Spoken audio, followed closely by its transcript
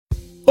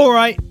All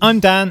right,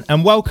 I'm Dan,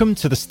 and welcome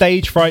to the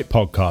Stage Fright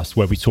podcast,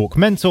 where we talk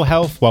mental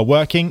health while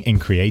working in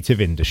creative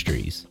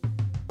industries.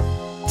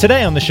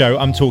 Today on the show,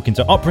 I'm talking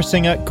to opera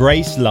singer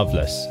Grace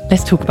Lovelass.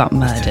 Let's talk about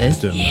murders.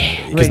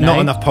 Because not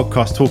enough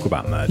podcasts talk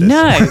about murders.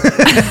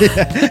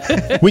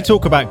 No. We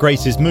talk about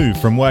Grace's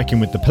move from working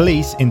with the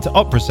police into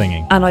opera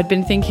singing. And I'd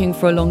been thinking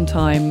for a long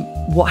time,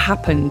 what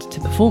happened to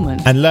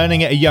performance? And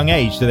learning at a young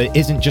age that it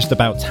isn't just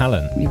about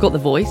talent. You've got the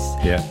voice,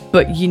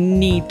 but you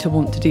need to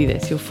want to do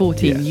this. You're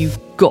 14, you've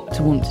got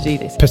to want to do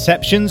this.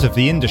 Perceptions of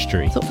the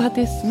industry. Sort of had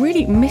this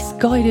really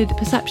misguided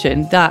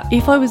perception that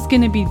if I was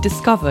going to be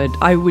discovered,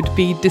 I would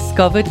be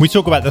discovered. We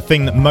talk about the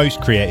thing that most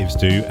creatives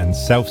do and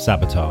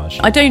self-sabotage.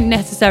 I don't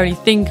necessarily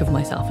think of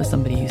myself as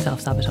somebody who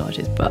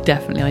self-sabotages, but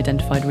definitely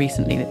identified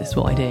recently that this is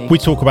what I do. We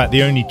talk about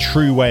the only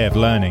true way of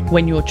learning.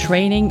 When you're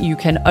training, you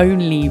can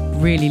only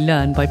really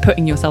learn by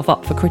putting yourself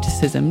up for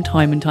criticism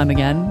time and time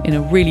again in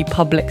a really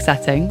public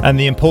setting. And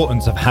the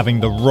importance of having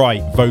the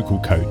right vocal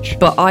coach.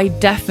 But I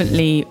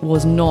definitely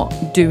was not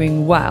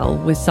doing well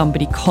with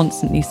somebody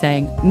constantly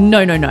saying,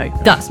 no,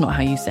 that's not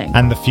how you sing.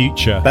 And the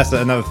future. That's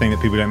another thing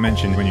that people don't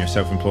mention when you're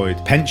self-employed.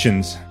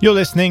 Pensions. You're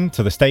listening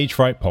to the Stage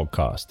Fright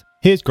podcast.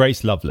 Here's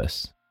Grace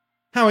Lovelass.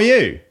 How are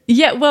you?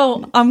 Yeah,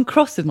 well, I'm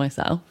cross with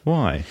myself.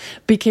 Why?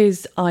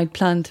 Because I'd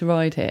planned to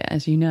ride here,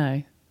 as you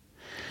know.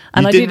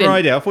 And I didn't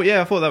ride it. I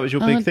thought that was your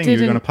big thing. You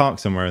were going to park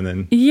somewhere and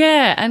then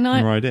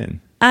ride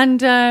in. And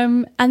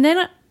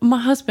then my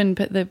husband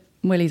put the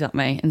willies up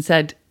me and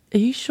said, "Are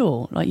you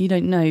sure? Like, you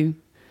don't know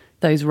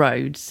those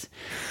roads?"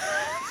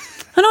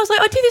 And I was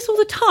like, I do this all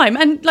the time.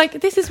 And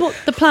like, this is what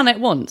the planet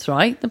wants,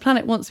 right? The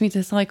planet wants me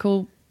to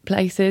cycle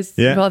places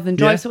rather than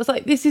drive. So I was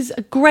like, this is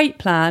a great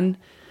plan.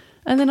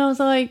 And then I was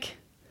like,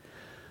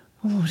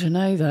 I don't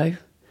know though.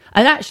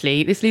 And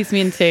actually, this leads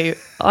me into,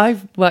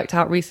 I've worked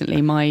out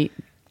recently my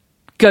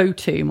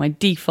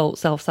default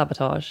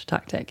self-sabotage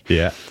tactic.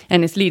 Yeah.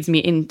 And this leads me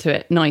into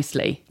it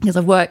nicely because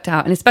I've worked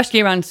out, and especially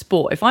around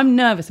sport, if I'm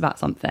nervous about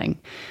something,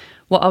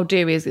 what I'll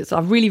do is I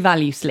really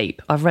value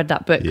sleep. I've read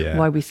that book,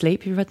 Why We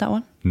Sleep. Have you read that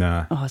one?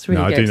 Nah. Oh, it's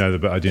really good. I do know the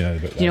book. Do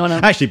you know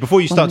what Actually, before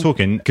you start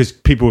talking, because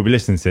people will be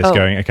listening to this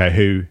going, okay,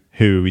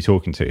 who are we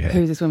talking to here?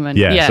 Who's this woman?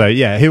 Yeah. So,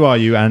 who are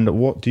you and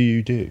what do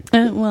you do?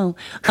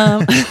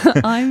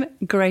 I'm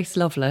Grace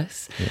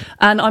Lovelass,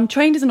 and I'm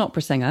trained as an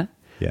opera singer,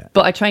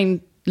 but I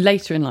train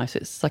later in life, so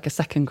it's like a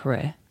second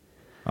career.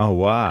 Oh,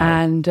 wow.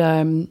 And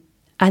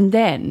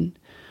then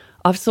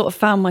I've sort of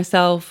found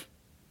myself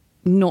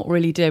not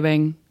really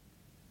doing...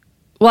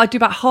 Well, I do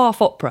about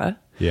half opera.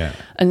 Yeah.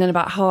 And then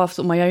about half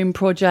sort of my own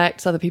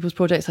projects, other people's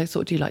projects. I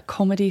sort of do like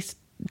comedy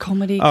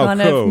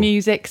kind of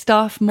music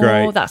stuff more.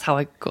 Great. That's how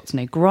I got to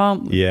know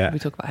Grant. Yeah. We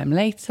talk about him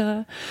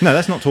later. No,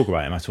 let's not talk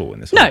about him at all in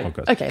this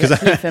podcast. Okay,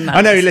 let's leave him out.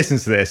 I know he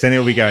listens to this and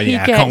he'll be going,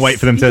 I can't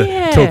wait for them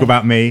to talk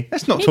about me.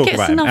 Let's not talk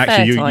about him.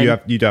 Actually,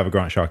 you do have a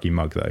Grant Sharkey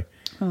mug though.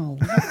 Oh,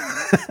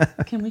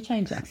 can we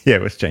change that? Yeah,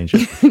 let's change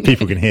it.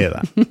 People can hear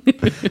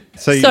that.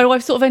 So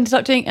I've sort of ended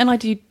up doing, and I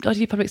do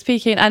public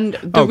speaking. And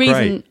the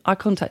reason I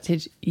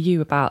contacted you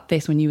about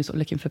this when you were sort of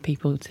looking for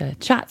people to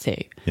chat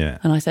to,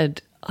 and I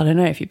said, I don't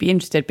know if you'd be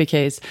interested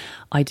because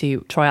I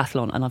do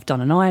triathlon and I've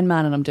done an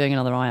Ironman and I'm doing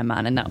another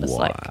Ironman, and that was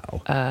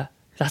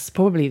that's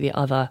probably the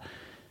other.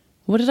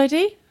 What did I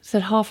do?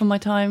 Said half of my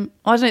time.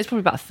 I don't know. It's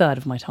probably about a third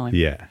of my time.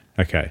 Yeah.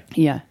 Okay.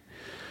 Yeah.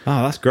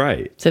 Oh, that's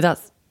great. So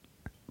that's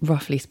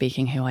roughly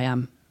speaking who I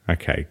am.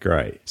 Okay,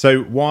 great.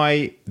 So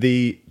why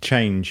the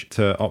change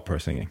to opera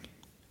singing?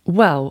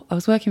 Well, I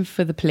was working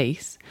for the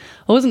police.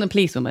 I wasn't a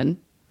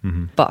policewoman,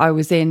 but I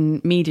was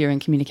in media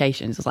and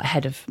communications. I was like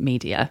head of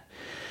media.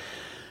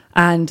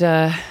 And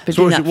so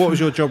what was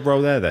your job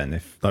role there then?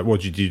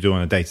 What did you do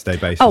on a day-to-day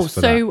basis?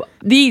 The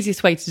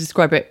easiest way to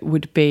describe it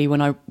would be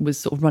when I was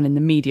sort of running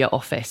the media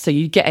office. So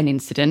you get an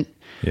incident,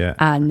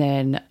 and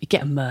then you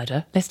get a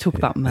murder. Let's talk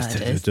about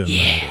murders. Let's do a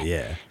murder,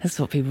 yeah. That's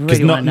what people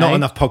really want to know. Not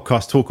enough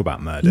podcasts talk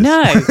about murders.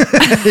 No,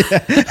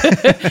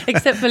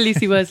 except for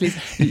Lucy Worsley's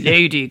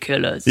Lady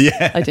Killers.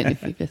 Yeah, I don't know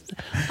if you've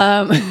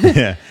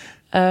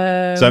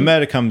So a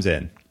murder comes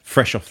in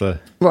fresh off the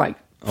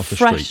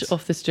streets.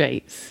 Off the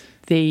streets.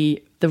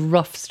 The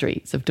rough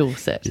streets of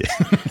Dorset.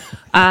 Yeah.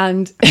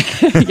 And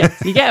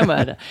yes, you get a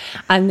murder.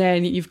 And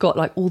then you've got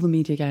like all the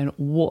media going,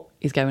 what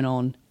is going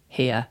on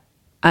here?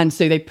 And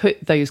so they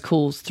put those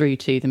calls through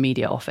to the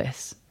media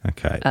office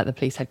at the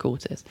police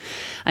headquarters.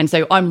 And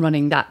so I'm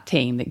running that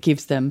team that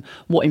gives them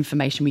what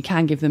information we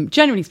can give them,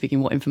 generally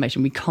speaking, what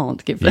information we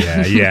can't give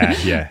them.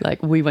 Yeah.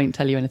 Like, we won't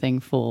tell you anything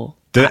for...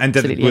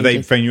 Will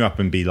they phone you up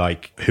and be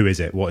like, who is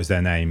it? What is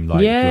their name?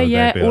 Like,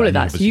 all of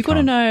that. So you've got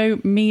to know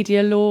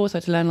media law. So I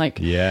had to learn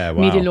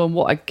media law and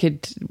what I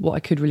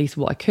could release,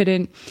 what I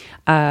couldn't.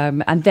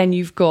 And then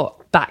you've got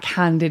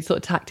backhanded sort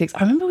of tactics.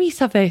 I remember we used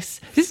to have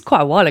this is quite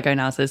a while ago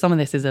now, so some of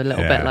this is a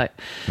little bit like...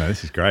 No,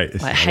 this is great.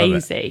 This like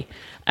hazy.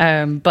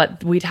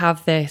 But we'd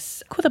have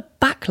this called a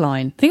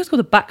backline. I think it was called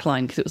a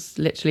backline because it was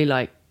literally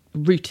like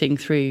routing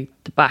through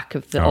the back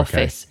of the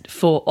office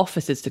for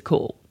officers to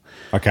call.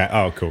 Okay.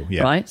 Oh, cool.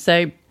 Yeah. Right.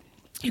 So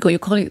You got your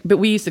colleague, but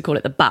we used to call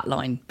it the bat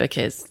line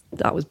because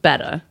that was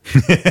better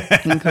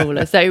and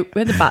cooler. So we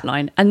had the bat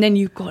line, and then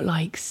you've got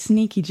like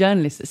sneaky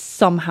journalists that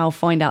somehow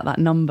find out that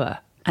number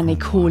and they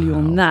call you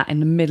on that in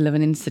the middle of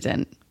an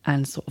incident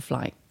and sort of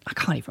like, I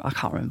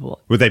can't remember what.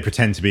 Would they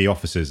pretend to be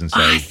officers and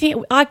say?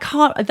 I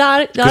can't.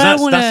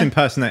 That's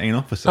impersonating an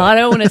officer. I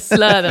don't want to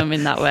slur them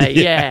in that way.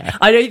 Yeah.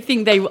 I don't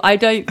think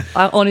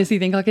I honestly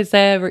think I could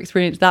say I ever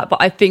experienced that,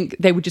 but I think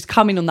they would just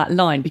come in on that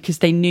line because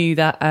they knew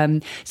that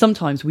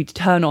sometimes we'd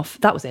turn off.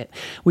 That was it.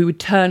 We would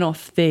turn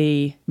off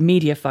the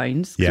media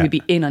phones because we'd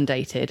be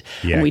inundated,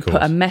 and we'd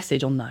put a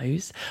message on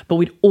those. But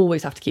we'd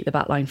always have to keep the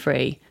back line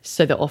free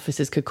so that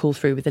officers could call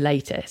through with the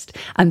latest,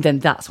 and then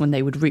that's when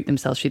they would route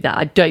themselves through that.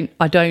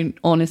 I don't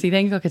honestly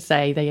think I could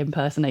say they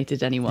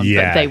impersonated anyone,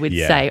 but they would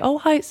say, "Oh,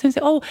 hi,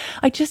 so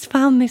I just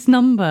found this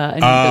number."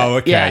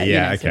 And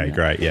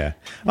great, yeah.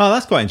 Oh,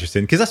 that's quite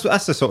interesting because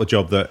that's the sort of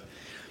job that,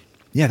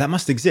 that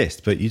must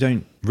exist, but you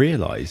don't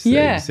realise that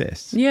it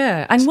exists.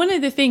 Yeah, and one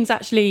of the things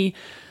actually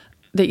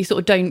that you sort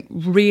of don't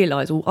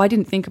realise, or I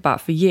didn't think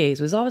about for years,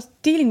 was I was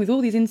dealing with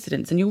all these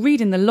incidents, and you're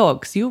reading the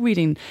logs, you're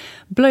reading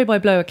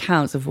blow-by-blow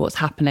accounts of what's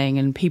happening,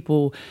 and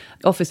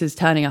officers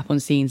turning up on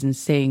scenes and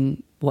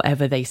seeing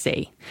whatever they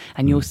see,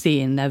 and you're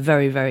seeing their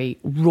very, very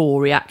raw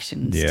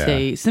reactions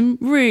to some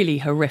really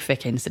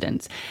horrific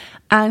incidents,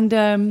 and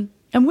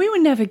we were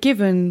never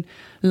given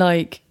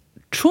like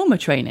trauma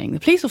training. The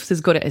police officers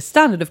got it as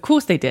standard. Of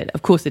course they did.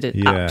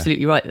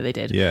 Absolutely right that they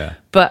did. Yeah.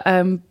 But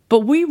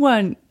we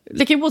weren't,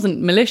 like, it wasn't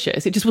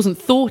malicious. It just wasn't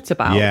thought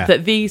about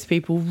that these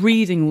people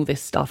reading all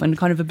this stuff and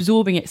kind of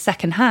absorbing it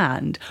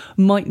secondhand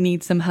might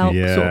need some help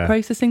sort of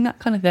processing that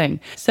kind of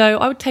thing. So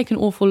I would take an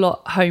awful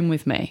lot home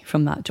with me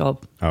from that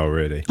job. Oh,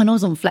 really? And I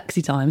was on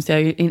flexi time. So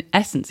in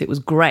essence, it was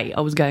great.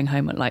 I was going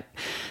home at like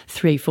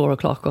 3-4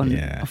 o'clock on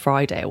a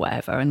Friday or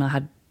whatever. And I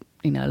had,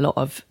 a lot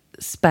of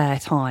spare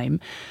time.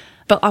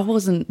 But I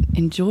wasn't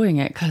enjoying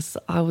it because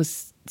I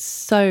was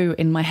so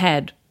in my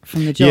head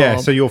from the job. Yeah,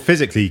 so you're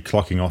physically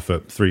clocking off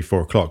at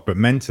 3-4 o'clock, but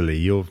mentally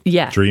you're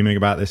dreaming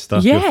about this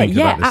stuff. You're thinking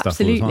about this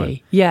absolutely. Stuff all the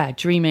time. Yeah,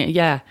 dreaming,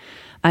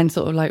 and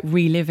sort of like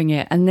reliving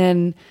it.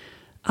 And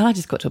I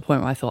just got to a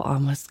point where I thought,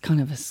 I'm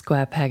kind of a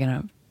square peg in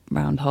a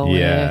round hole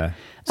here.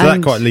 So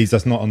that quite leads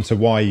us not onto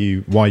why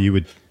you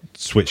would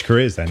switch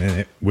careers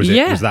then. Was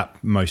that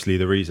mostly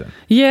the reason?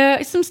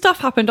 Yeah, some stuff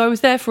happened. I was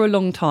there for a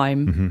long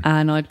time,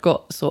 and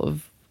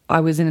I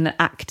was in an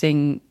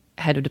acting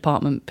head of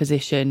department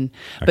position,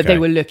 but they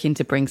were looking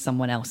to bring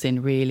someone else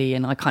in, really,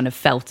 and I kind of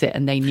felt it,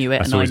 and they knew it.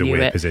 That's and always I knew a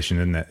weird it. position,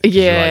 isn't it?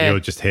 Yeah,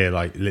 you're just here,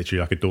 like literally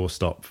like a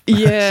doorstop,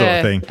 sort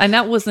of thing. And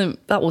that wasn't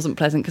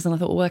pleasant because then I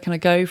thought, well, where can I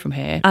go from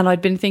here? And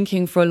I'd been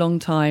thinking for a long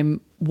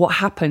time, what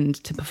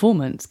happened to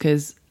performance?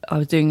 Because I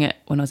was doing it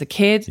when I was a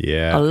kid,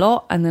 a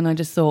lot, and then I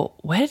just thought,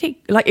 where did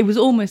it? Like, it was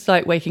almost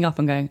like waking up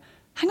and going,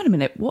 hang on a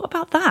minute, what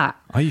about that?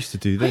 I used to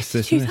do this,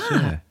 and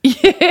this.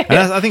 Yeah.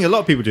 And I think a lot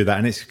of people do that,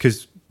 and it's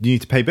because you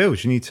need to pay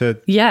bills. You need to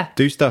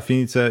do stuff. You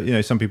need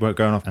to, some people are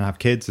going off and have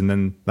kids, and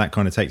then that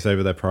kind of takes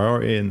over their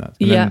priority. And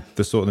then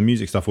the sort of the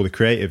music stuff or the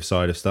creative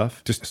side of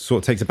stuff just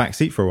sort of takes a back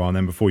seat for a while. And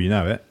then before you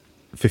know it,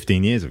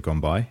 15 years have gone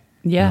by.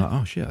 Yeah.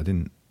 Like, oh shit, I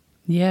didn't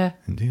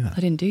do that. I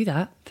didn't do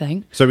that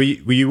thing. So were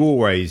you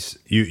always,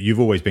 you've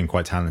always been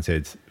quite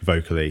talented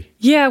vocally?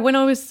 Yeah, when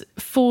I was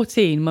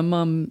 14, my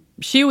mum,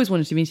 she always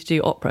wanted me to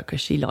do opera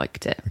because she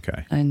liked it.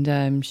 Okay.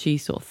 And she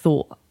sort of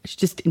thought, she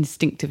just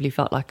instinctively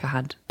felt like I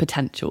had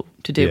potential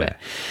to do it.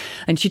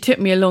 And she took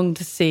me along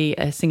to see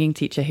a singing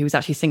teacher who was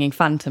actually singing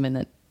Phantom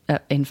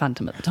in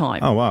Phantom at the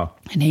time. Oh, wow.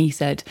 And he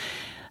said,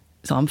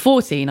 so I'm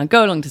 14, I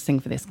go along to sing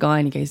for this guy,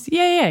 and he goes,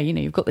 yeah,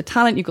 you've got the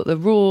talent, you've got the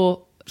raw,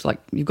 it's like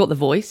you've got the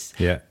voice,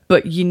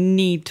 but you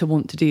need to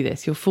want to do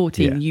this. You're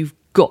 14, you've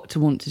got to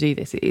want to do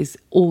this. It is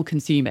all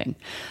consuming,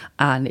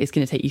 and it's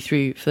going to take you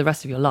through for the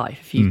rest of your life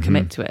if you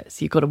commit to it.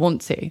 So you've got to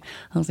want to.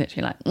 I was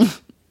literally like,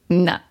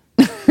 nah.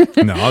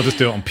 No, I'll just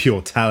do it on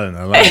pure talent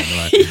alone.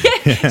 Like, Do you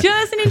know,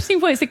 that's an interesting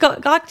point. So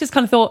I just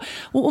kind of thought,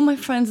 well, all my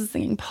friends are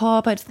singing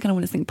pop. I just kind of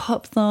want to sing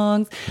pop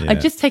songs.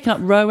 I've just taken up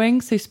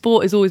rowing, so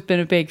sport has always been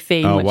a big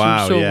theme, which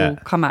I'm sure will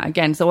come out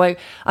again. So I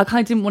kind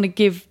of didn't want to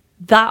give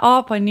that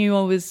up. I knew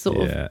I was sort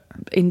of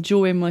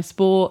enjoying my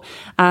sport,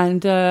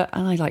 and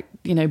I like,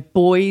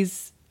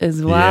 boys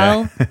as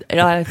well. And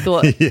I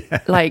thought,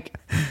 I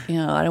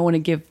don't want to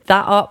give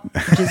that up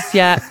just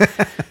yet.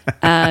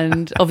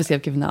 And obviously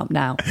I've given that up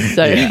now.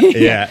 So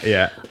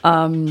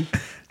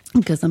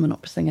because I'm an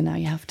opera singer now,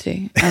 you have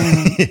to.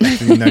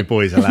 No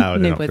boys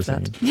allowed. No boys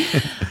allowed.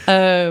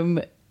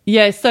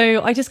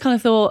 So I just kind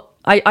of thought,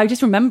 I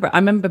just remember it. I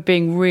remember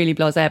being really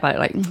blasé about it,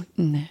 like,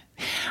 no.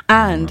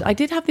 And I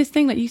did have this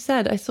thing that you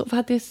said, I sort of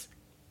had this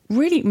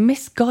really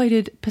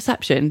misguided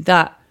perception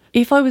that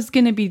if I was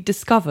going to be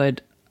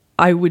discovered,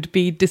 I would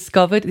be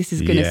discovered. This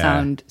is going to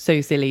sound so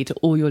silly to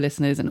all your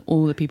listeners and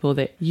all the people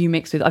that you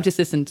mix with. I've just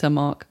listened to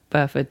Mark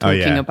Burford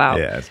talking about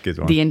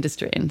the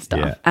industry and stuff.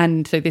 Yeah.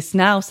 And so this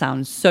now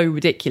sounds so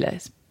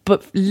ridiculous.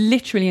 But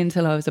literally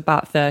until I was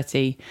about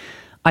 30,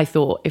 I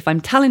thought, if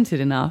I'm talented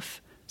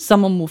enough,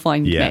 someone will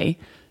find me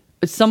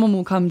someone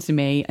will come to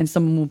me and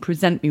someone will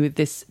present me with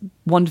this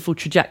wonderful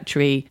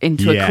trajectory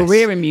into a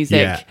career in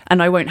music,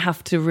 and I won't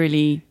have to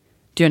really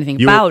do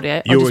anything about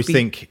it. You always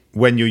think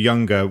when you're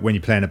younger, when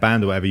you're playing a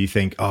band or whatever, you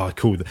think, oh,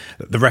 cool,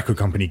 the record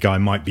company guy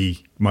might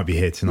be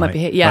here tonight. Might be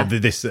here, yeah.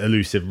 Like this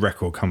elusive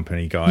record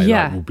company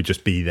guy will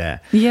just be there.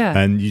 Yeah.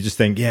 And you just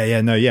think,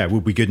 we'll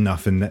be good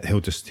enough, and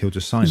he'll just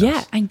sign us.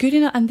 Yeah, and good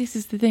enough. And this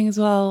is the thing as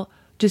well.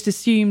 Just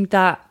assume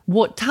that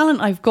what talent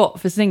I've got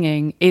for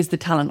singing is the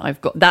talent I've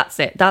got.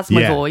 That's it. That's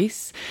my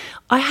voice.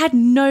 I had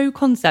no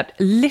concept,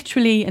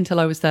 literally, until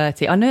I was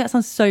 30. I know that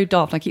sounds so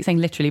daft. I keep saying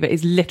literally, but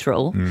it's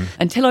literal.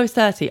 Until I was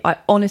 30, I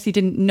honestly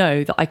didn't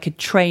know that I could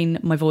train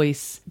my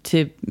voice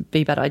to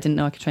be better. I didn't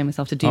know I could train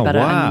myself to do better.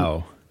 Wow.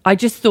 And I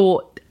just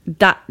thought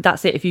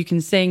that's it. If you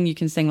can sing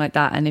like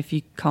that. And if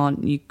you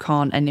can't, you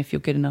can't. And if you're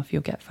good enough,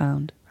 you'll get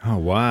found. Oh,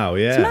 wow.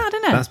 Yeah. It's mad,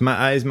 isn't it? That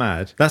is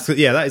mad.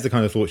 That is the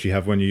kind of thoughts you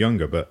have when you're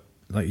younger, but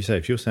like you say,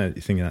 if you're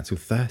thinking that till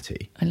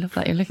 30. I love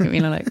that. You're looking at me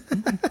like,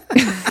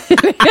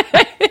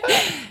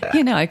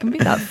 I can be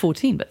that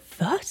 14, but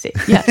 30.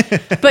 Yeah.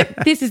 But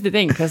this is the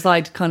thing, because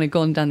I'd kind of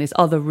gone down this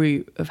other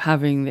route of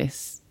having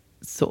this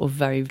sort of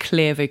very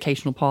clear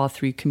vocational path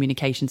through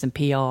communications and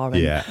PR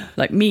and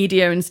like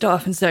media and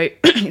stuff. And so,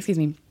 excuse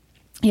me.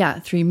 Yeah,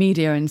 through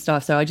media and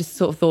stuff. So I just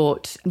sort of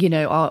thought,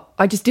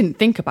 I just didn't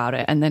think about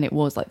it. And then it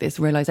was like this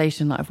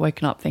realization that I've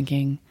woken up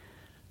thinking,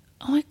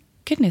 oh my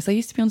goodness, I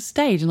used to be on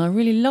stage and I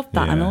really loved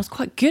that, and I was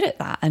quite good at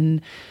that.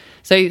 And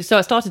so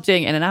I started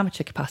doing it in an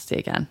amateur capacity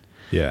again.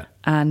 Yeah.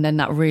 And then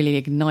that really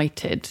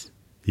ignited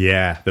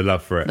the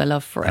love for it.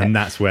 And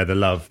that's where the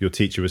love, your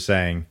teacher was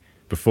saying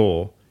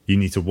before, you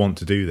need to want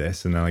to do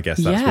this. And then I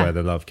guess that's where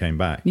the love came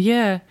back.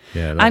 Yeah.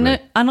 Yeah. And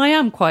I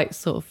am quite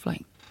sort of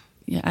like,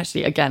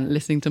 actually, again,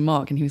 listening to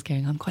Mark, and he was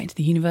going, I'm quite into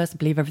the universe. I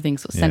believe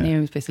everything's sort of sent here.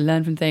 I'm supposed to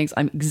learn from things.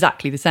 I'm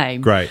exactly the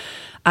same. Great.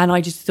 And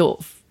I just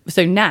thought,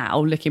 so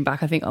now looking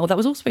back, I think, that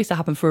was all supposed to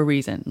happen for a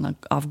reason. Like,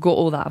 I've got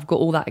all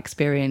that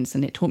experience,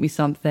 and it taught me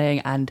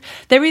something. And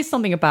there is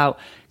something about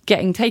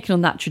getting taken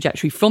on that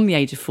trajectory from the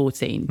age of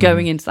 14,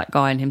 going into that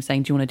guy and him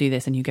saying, do you want to do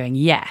this? And you going,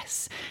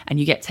 yes. And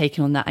you get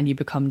taken on that and you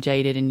become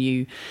jaded and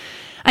you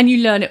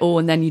learn it all,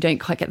 and then you don't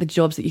quite get the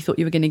jobs that you thought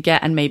you were going to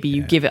get, and maybe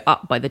you give it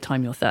up by the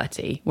time you're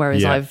 30.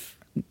 Whereas I've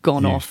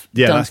gone off,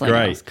 done something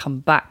else, come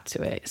back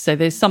to it. So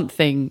there's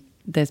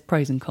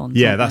pros and cons.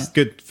 Yeah, that's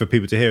good for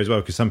people to hear as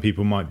well, because some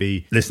people might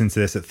be listening to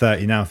this at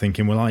 30 now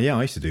thinking, well, I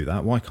used to do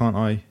that. Why can't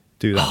I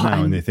do that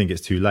now? And they think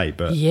it's too late.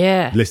 But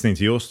listening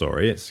to your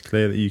story, it's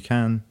clear that you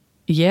can.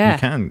 Yeah. You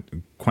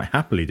can quite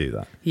happily do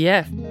that.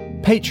 Yeah.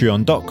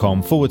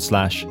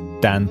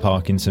 Patreon.com/Dan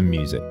Parkinson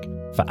Music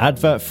for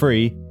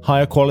advert-free,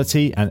 higher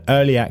quality and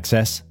early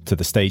access to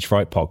the Stage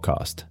Fright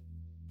podcast.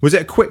 Was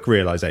it a quick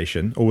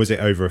realisation, or was it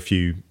over a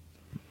few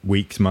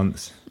weeks,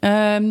 months?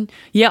 I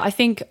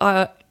think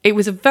it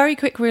was a very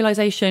quick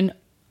realisation.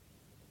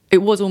 It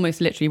was almost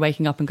literally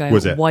waking up and going,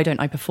 why don't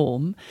I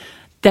perform?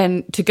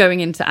 Then to going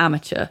into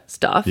amateur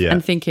stuff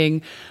and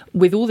thinking,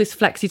 with all this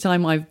flexi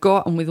time I've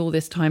got and with all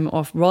this time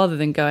off, rather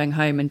than going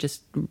home and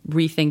just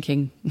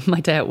rethinking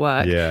my day at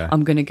work,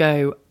 I'm going to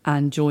go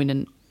and join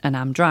an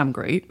Amdram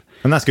group.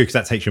 And that's good, because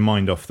that takes your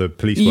mind off the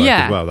police work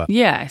as well.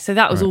 So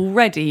that was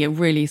already a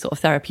really sort of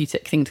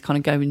therapeutic thing to kind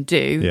of go and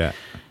do. Yeah.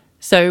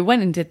 So I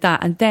went and did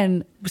that. And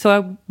then, so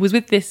I was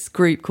with this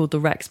group called the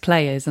Rex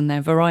Players, and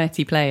they're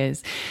variety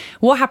players.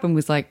 What happened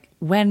was, like,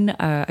 when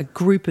a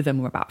group of them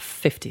were about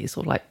 50,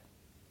 sort of like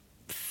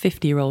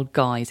 50-year-old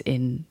guys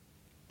in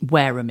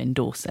Wareham in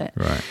Dorset.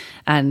 Right.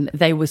 And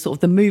they were sort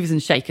of the movers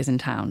and shakers in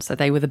town. So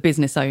they were the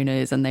business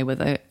owners, and they were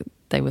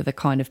the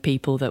kind of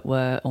people that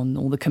were on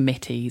all the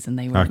committees, and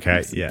they were that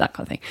kind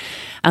of thing.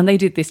 And they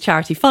did this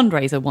charity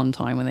fundraiser one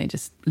time when they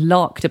just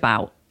larked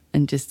about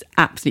and just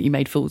absolutely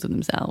made fools of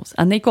themselves.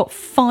 And they got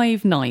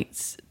 5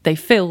 nights. They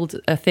filled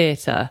a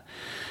theatre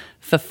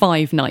for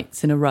 5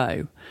 nights in a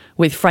row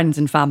with friends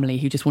and family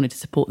who just wanted to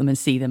support them and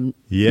see them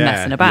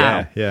messing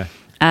about. Yeah.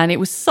 And it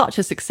was such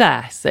a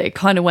success that it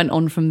kind of went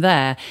on from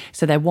there.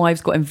 So their wives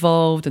got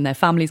involved and their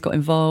families got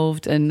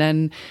involved. And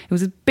then it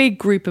was a big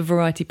group of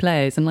variety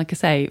players. And like I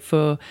say,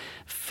 for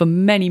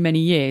many, many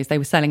years, they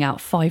were selling out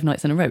 5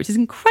 nights in a row, which is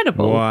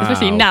incredible. Wow.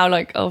 Especially now,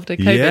 like after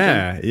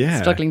COVID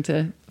and struggling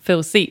to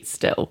fill seats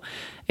still.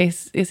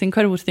 It's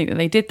incredible to think that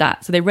they did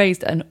that. So they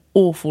raised an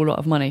awful lot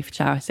of money for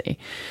charity.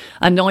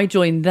 And I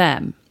joined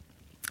them.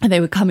 And they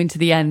were coming to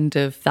the end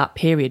of that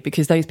period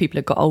because those people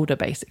had got older,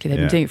 basically. They'd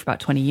been doing it for about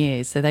 20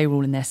 years. So they were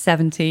all in their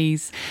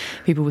 70s.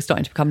 People were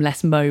starting to become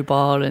less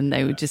mobile, and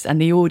they were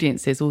and the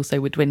audiences also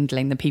were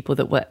dwindling. The people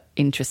that were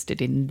interested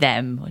in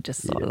them were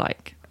just sort of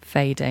like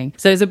fading.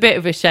 So it's a bit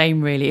of a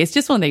shame, really. It's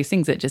just one of those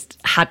things that just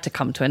had to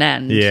come to an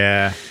end.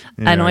 Yeah.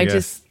 And I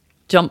just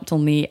jumped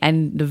on the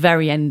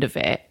very end of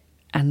it,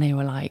 and they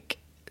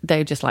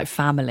were just like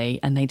family,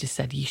 and they just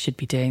said, you should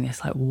be doing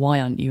this. Like,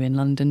 why aren't you in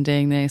London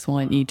doing this?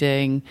 Why aren't you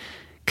doing...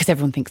 Because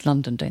everyone thinks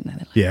London, don't they?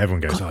 Like, everyone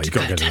goes, you've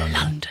got to go to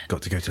London.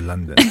 Got to go to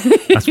London.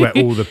 That's where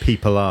all the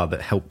people are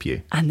that help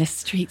you. And the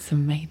streets are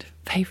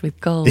paved with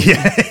gold.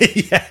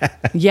 Yeah.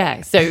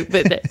 Yeah. So,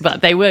 but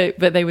they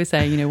were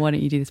saying, why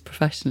don't you do this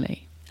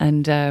professionally?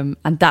 And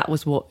that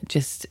was what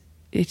just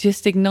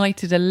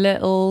ignited a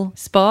little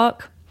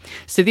spark.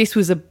 So this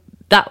was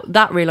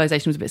that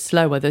realisation was a bit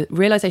slower. The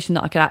realisation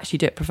that I could actually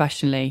do it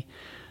professionally.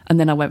 And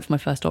then I went for my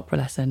first opera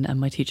lesson, and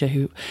my teacher,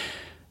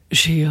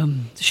 she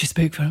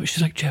spoke for me,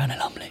 she's like, Joanna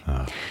Lumley.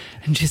 Oh.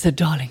 And she said,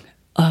 darling,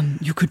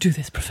 you could do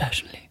this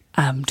professionally.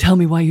 Tell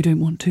me why you don't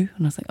want to.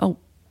 And I was like, oh,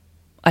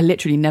 I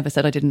literally never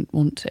said I didn't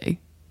want to.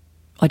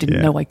 I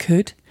didn't know I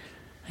could.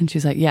 And she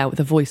was like, yeah, with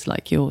a voice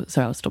like yours.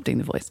 Sorry, I'll stop doing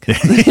the voice.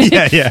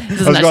 Yeah. I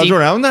was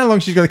wondering how long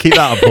she's going to keep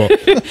that up for.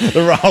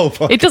 The whole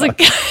podcast. It doesn't.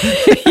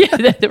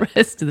 Yeah, the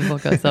rest of the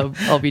podcast,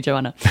 I'll be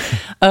Joanna.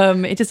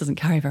 It just doesn't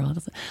carry very well,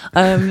 does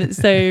it?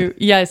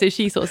 So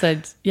she sort of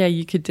said, yeah,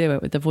 you could do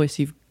it with the voice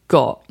you've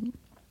got.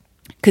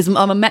 Because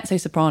I'm a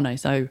mezzo-soprano,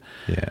 so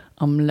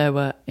I'm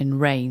lower in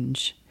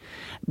range.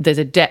 There's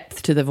a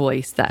depth to the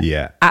voice that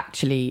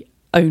actually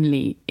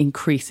only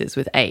increases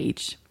with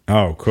age.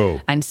 Oh,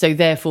 cool. And so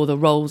therefore the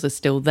roles are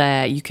still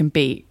there. You can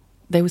be,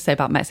 they would say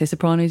about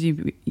mezzo-sopranos,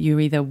 you're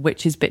either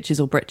witches, bitches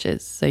or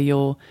britches. So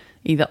you're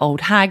either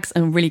old hags,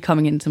 and really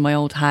coming into my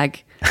old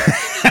hag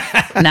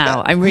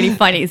now. I'm really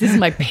finding, this is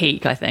my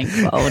peak, I think,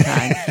 for old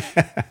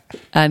hag.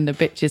 And the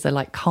bitches are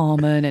like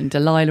Carmen and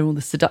Delilah, all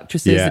the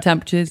seductresses, the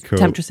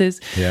temptresses.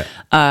 Yeah.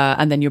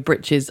 And then your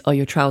britches are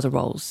your trouser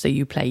roles. So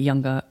you play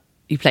young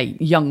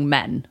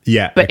men.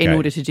 Yeah. But in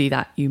order to do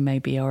that, you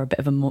maybe are a bit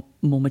of a more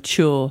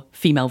mature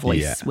female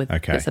voice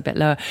that's a bit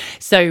lower.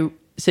 So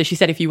she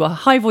said, if you were a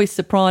high voice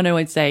soprano,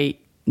 I'd say,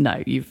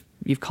 no, you've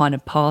kind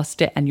of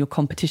passed it, and your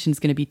competition's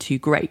going to be too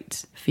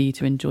great for you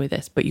to enjoy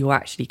this. But you're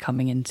actually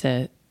coming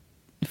into,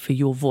 for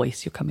your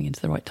voice, you're coming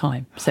into the right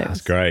time. So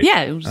that's great.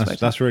 Yeah.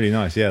 That's really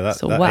nice. Yeah.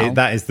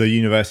 That is the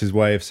universe's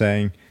way of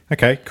saying,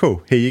 okay,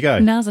 cool. Here you go.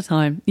 Now's the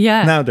time.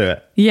 Yeah. Now do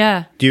it.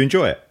 Yeah. Do you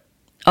enjoy it?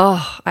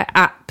 Oh, I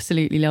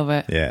absolutely love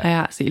it. Yeah. I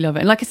absolutely love it.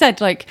 And like I said,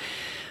 like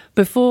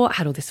before I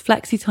had all this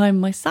flexi time,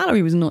 my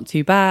salary was not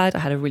too bad. I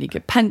had a really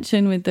good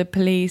pension with the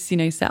police,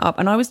 set up.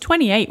 And I was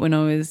 28 when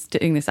I was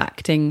doing this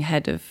acting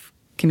head of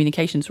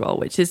communications role,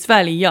 which is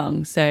fairly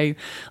young. So I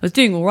was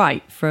doing all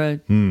right for a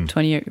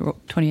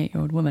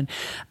 28-year-old woman.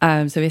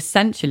 So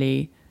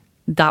essentially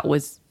that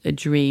was a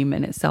dream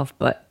in itself.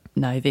 But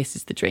no, this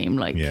is the dream.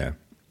 Like,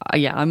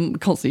 I'm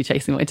constantly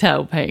chasing my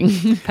tail,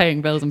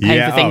 paying bills and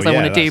paying for things I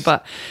want to do.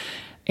 But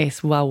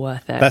it's well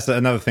worth it. That's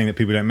another thing that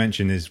people don't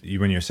mention is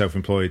when you're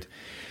self-employed,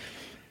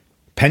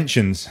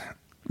 pensions.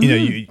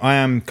 I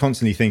am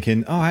constantly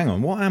thinking, oh, hang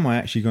on, what am I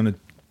actually going to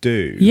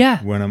do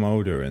when I'm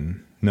older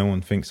and no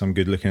one thinks I'm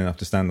good looking enough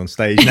to stand on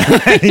stage now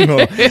anymore?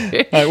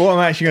 Like, what am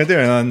I actually going to do?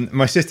 And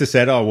my sister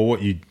said, oh, well,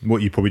 what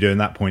you probably do in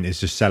that point is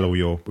just sell all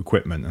your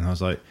equipment. And I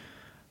was like,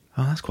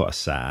 oh, that's quite a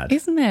sad,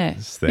 isn't it?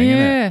 Thing, isn't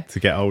it? To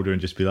get older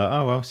and just be like,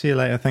 oh, well, see you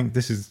later. I think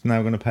this is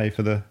now going to pay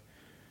for the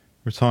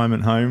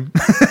retirement home.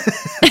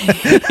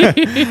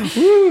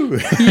 Woo.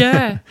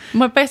 Yeah,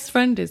 my best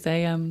friend is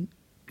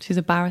she's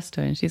a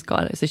barrister, and she's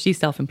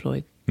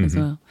self-employed as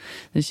well.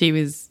 And she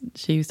was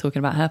talking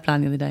about her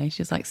plan the other day.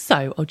 She was like,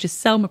 so I'll just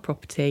sell my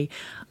property,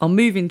 I'll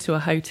move into a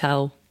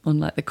hotel on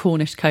like the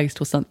Cornish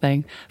coast or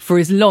something for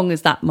as long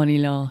as that money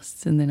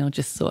lasts, and then I'll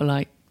just sort of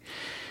like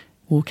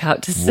walk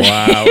out to sea.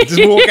 Wow,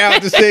 just walk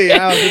out to sea.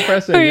 How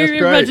depressing. That's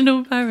great.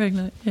 Reginald Parring,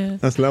 like, yeah.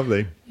 That's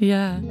lovely.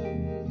 Yeah.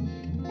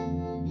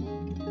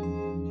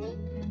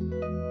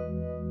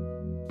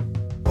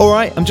 All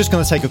right, I'm just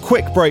going to take a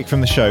quick break from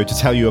the show to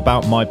tell you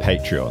about my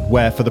Patreon,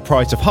 where for the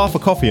price of half a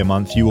coffee a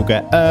month, you will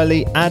get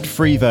early,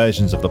 ad-free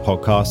versions of the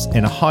podcast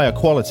in a higher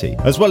quality,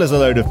 as well as a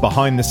load of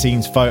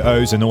behind-the-scenes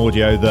photos and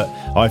audio that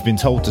I've been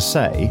told to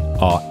say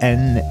are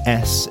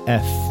NSFW,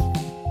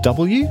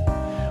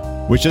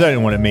 which I don't know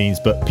what it means,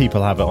 but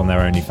people have it on their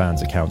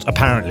OnlyFans accounts.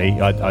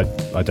 Apparently, I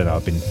don't know.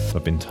 I've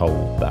been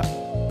told that.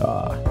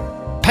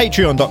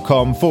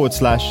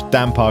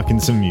 Patreon.com/Dan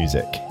Parkinson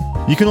Music.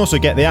 You can also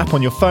get the app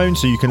on your phone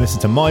so you can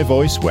listen to my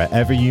voice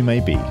wherever you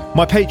may be.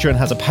 My Patreon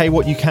has a pay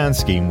what you can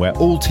scheme where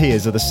all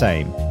tiers are the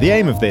same. The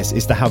aim of this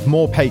is to have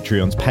more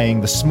Patreons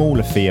paying the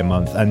smaller fee a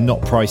month and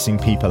not pricing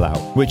people out,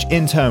 which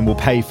in turn will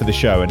pay for the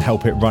show and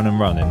help it run and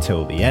run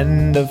until the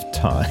end of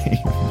time.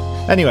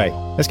 Anyway,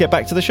 let's get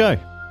back to the show.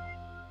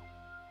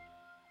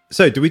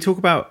 So, do we talk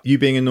about you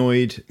being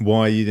annoyed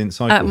why you didn't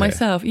cycle at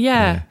myself?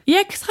 Yeah,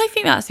 because I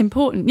think that's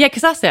important. Yeah,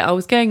 because that's it. I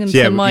was going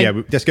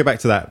into let's go back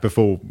to that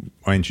before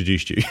I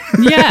introduced you.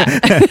 Yeah.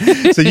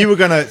 So you were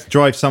going to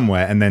drive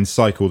somewhere and then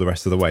cycle the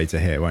rest of the way to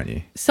here, weren't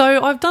you?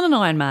 So I've done an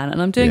Ironman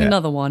and I'm doing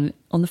another one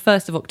on the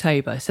 1st of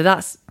October. So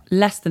that's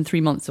less than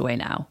 3 months away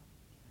now.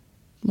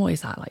 What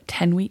is that, like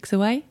 10 weeks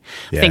away?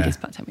 Yeah. I think it's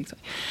about 10 weeks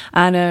away.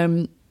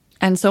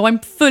 And so I'm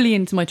fully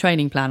into my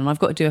training plan and I've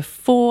got to do a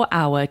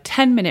 4-hour,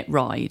 10-minute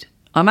ride.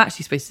 I'm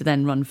actually supposed to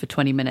then run for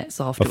 20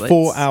 minutes afterwards. A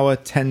 4-hour,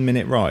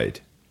 10-minute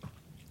ride?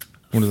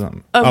 What does that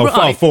mean?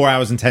 4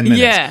 hours and 10 minutes.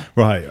 Yeah.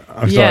 Right.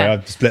 I'm sorry,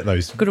 I've split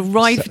those. Got to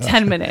ride for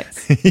 10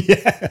 minutes.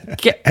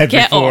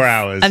 Every 4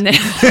 hours. And then,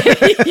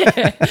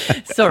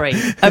 sorry.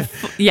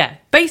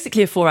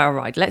 Basically a 4-hour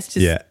ride. Let's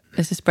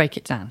just break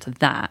it down to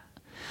that.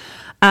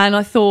 And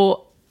I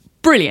thought,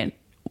 brilliant.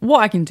 what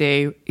I can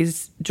do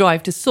is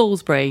drive to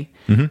Salisbury.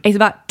 It's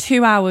about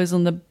 2 hours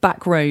on the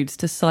back roads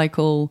to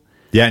cycle.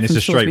 Yeah, and it's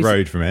a straight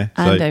road from here.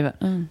 And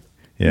over.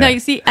 Yeah. No, you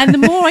see, and the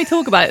more I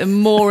talk about it, the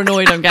more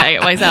annoyed I'm getting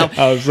at myself.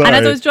 Oh, sorry. And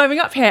as I was driving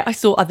up here, I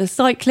saw other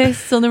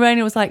cyclists on the road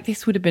and I was like,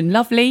 this would have been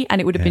lovely and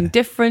it would have been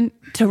different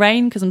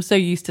terrain because I'm so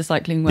used to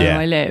cycling where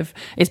I live.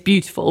 It's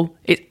beautiful.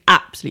 It's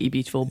absolutely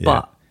beautiful,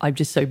 but I'm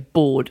just so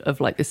bored of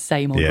like the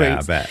same old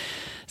routes. I bet.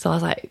 So I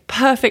was like,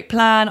 perfect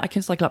plan. I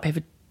can cycle up here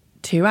for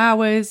 2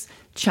 hours,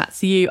 chat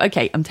to you.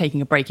 Okay, I'm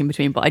taking a break in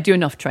between, but I do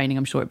enough training.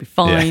 I'm sure it'd be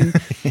fine.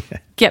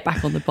 Get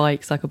back on the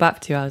bike, cycle back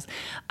for 2 hours.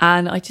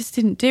 And I just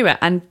didn't do it.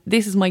 And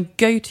this is my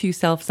go-to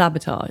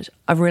self-sabotage.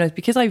 I've realised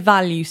because I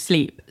value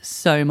sleep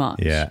so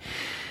much. Yeah.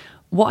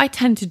 What I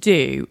tend to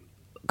do,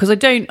 because I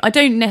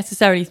don't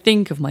necessarily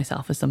think of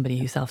myself as somebody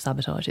who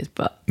self-sabotages,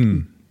 but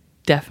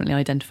definitely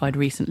identified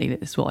recently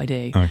that this is what I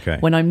do. Okay.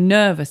 When I'm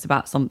nervous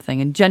about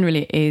something, and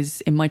generally it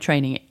is in my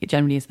training, it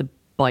generally is the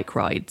bike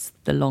rides,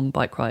 the long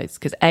bike rides,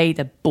 because A,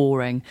 they're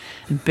boring,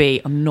 and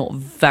B, I'm not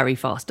very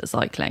fast at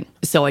cycling.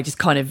 So I just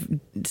kind of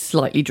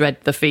slightly dread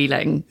the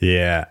feeling.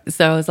 Yeah.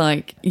 So I was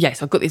like,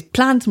 yes, I've got this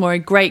plan tomorrow.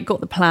 Great,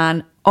 got the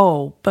plan.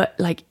 Oh, but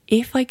like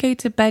if I go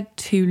to bed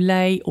too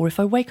late or if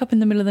I wake up in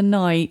the middle of the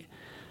night,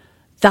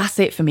 that's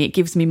it for me. It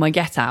gives me my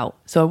get out.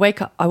 So I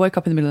woke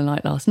up in the middle of the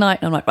night last night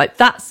and I'm like, right,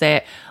 that's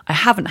it. I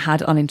haven't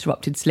had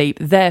uninterrupted sleep.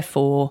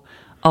 Therefore,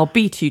 I'll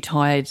be too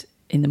tired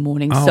in the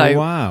morning. Oh, so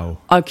wow.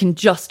 I can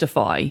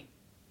justify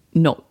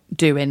not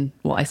doing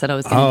what I said I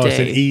was going to do. Oh, it's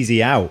an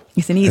easy out.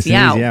 It's an easy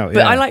out. Yeah.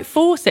 But I like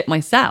force it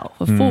myself.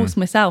 I force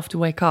myself to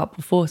wake up.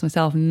 I force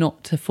myself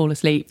not to fall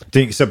asleep.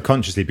 Think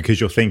subconsciously because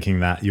you're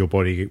thinking that your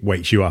body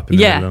wakes you up in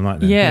the middle of the night.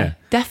 Then. Yeah,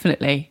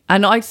 definitely.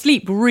 And I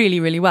sleep really,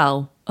 really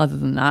well other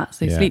than that.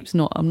 So sleep's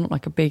not, I'm not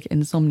like a big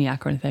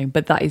insomniac or anything,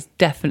 but that is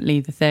definitely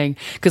the thing.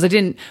 Because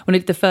when I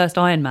did the first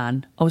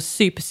Ironman, I was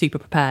super, super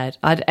prepared.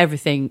 I had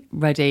everything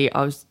ready.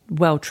 I was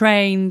well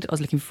trained. I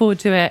was looking forward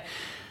to it.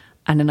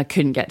 And then I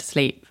couldn't get to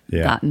sleep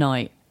that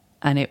night.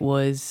 And I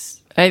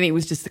think it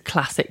was just a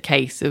classic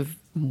case of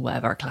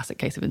whatever a classic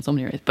case of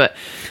insomnia is, but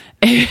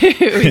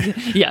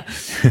it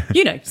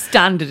was,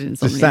 standard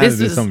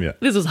insomnia.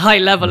 This was high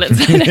level.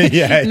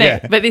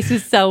 But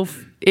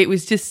it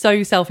was just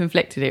so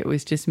self-inflicted. It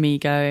was just me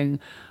going,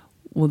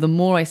 well, the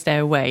more I stay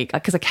awake,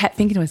 because I kept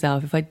thinking to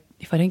myself, if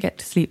I don't get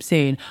to sleep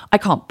soon, I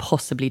can't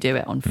possibly do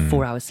it on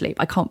 4 hours sleep.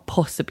 I can't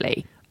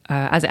possibly.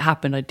 As it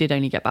happened, I did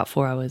only get about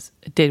 4 hours.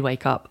 I did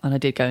wake up and I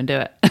did go and do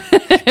it.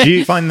 Do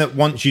you find that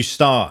once you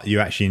start, you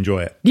actually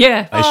enjoy it?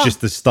 Yeah. It's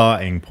just the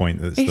starting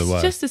point that's the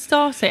worst. It's just the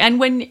starting.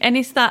 And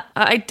it's that,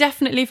 I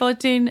definitely, if I was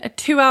doing a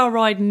 2 hour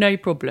ride, no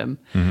problem.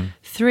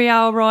 3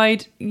 hour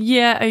ride,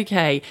 yeah,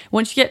 okay.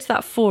 Once you get to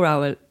that 4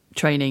 hour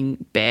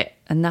training bit,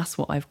 and that's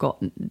what I've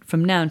got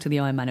from now until the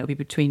Ironman, it'll be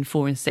between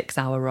 4 and 6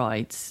 hour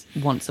rides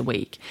once a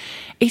week.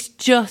 It's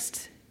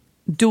just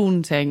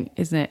daunting,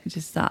 isn't it?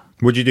 Just that.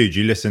 What do you do? Do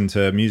you listen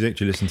to music?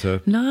 Do you listen to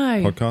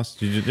podcasts?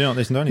 Do you not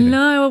listen to anything?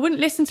 No, I wouldn't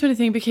listen to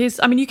anything because,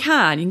 I mean, you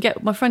can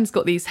get, my friend's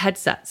got these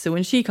headsets, so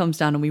when she comes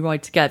down and we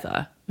ride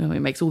together, it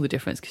makes all the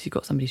difference because you've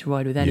got somebody to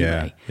ride with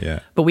anyway.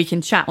 Yeah. But we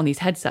can chat on these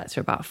headsets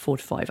for about 4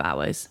 to 5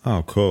 hours.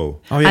 Oh,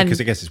 cool. Oh, yeah,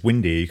 because I guess it's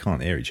windy. You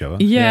can't hear each other.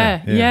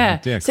 Yeah.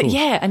 Cool. So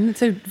and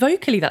so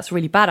vocally, that's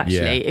really bad.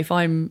 Actually, if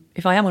I am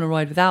on a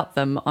ride without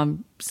them,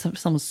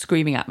 someone's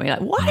screaming at me like,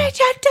 "What did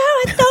you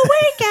do at the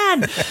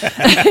weekend?"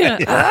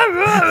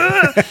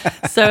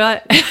 So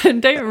I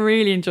don't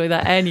really enjoy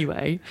that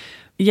anyway.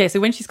 Yeah, so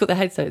when she's got the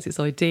headsets, it's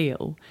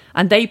ideal,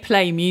 and they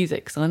play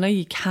music. So I know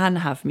you can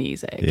have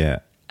music. Yeah.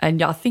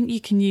 And I think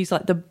you can use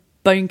like the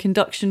bone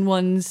conduction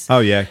ones. Oh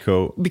yeah,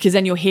 cool. Because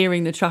then you're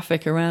hearing the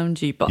traffic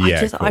around you. But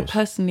I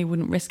personally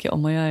wouldn't risk it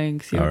on my own.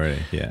 Really?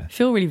 Yeah. I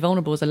feel really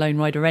vulnerable as a lone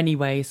rider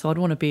anyway. So I'd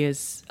want to be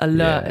as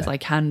alert as I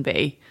can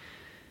be.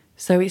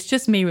 So it's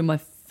just me with my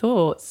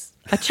thoughts.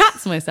 I chat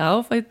to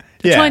myself. I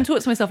try and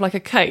talk to myself like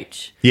a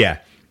coach. Yeah.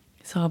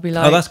 So I'll be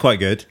like, oh, that's quite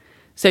good.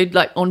 So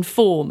like on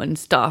form and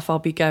stuff, I'll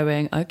be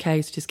going,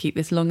 okay, so just keep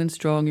this long and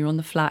strong. You're on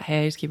the flat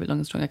here, just keep it long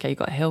and strong. Okay, you've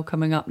got a hill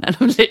coming up. And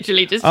I'm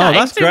literally just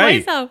that's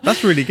great. Myself.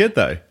 That's really good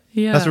though.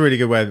 Yeah. That's a really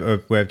good way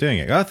of doing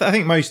it. I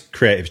think most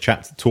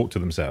creatives talk to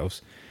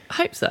themselves. I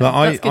hope so.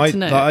 Like, that's good to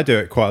know. I do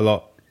it quite a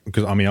lot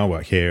because I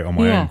work here on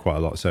my own quite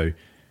a lot. So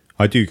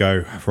I do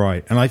go,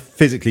 right. And I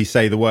physically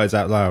say the words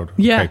out loud.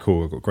 Yeah. Okay,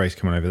 cool. I've got Grace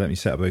coming over. Let me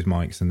set up those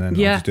mics and then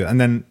I'll just do it. And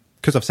then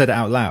because I've said it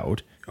out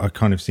loud, I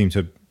kind of seem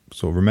to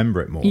sort of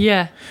remember it more.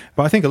 Yeah.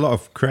 But I think a lot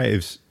of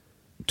creatives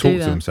talk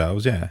to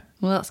themselves, yeah.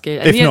 Well, that's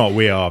good. If not,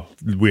 we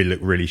look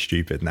really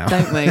stupid now.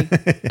 Don't we?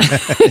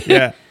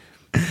 Yeah.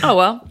 Oh,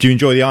 well. Do you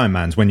enjoy the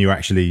Ironmans when you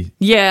actually...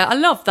 Yeah, I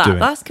love that.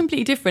 That's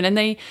completely different. And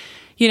they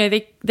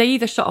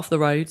either shut off the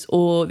roads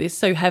or it's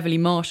so heavily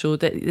marshalled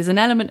that there's an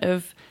element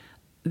of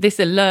this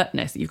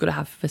alertness that you've got to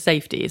have for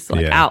safety. It's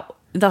like out,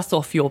 that's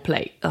off your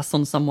plate. That's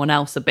on someone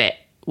else a bit.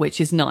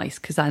 which is nice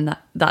because then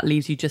that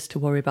leaves you just to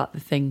worry about the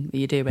thing that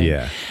you're doing.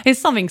 Yeah.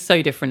 It's something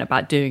so different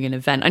about doing an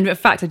event. And in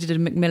fact, I did the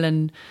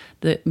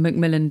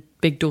Macmillan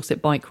Big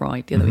Dorset bike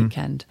ride the other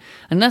weekend.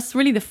 And that's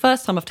really the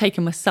first time I've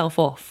taken myself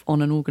off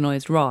on an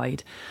organised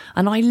ride.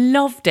 And I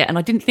loved it. And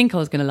I didn't think I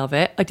was going to love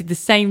it. I did the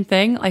same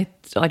thing. I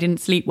didn't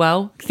sleep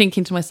well,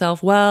 thinking to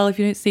myself, well, if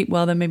you don't sleep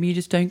well, then maybe you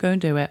just don't go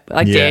and do it. But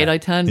I did. I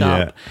turned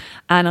up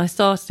and I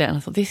started it and I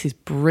thought, this is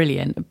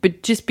brilliant.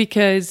 But just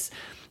because...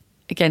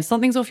 Again,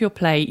 something's off your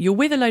plate. You're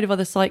with a load of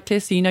other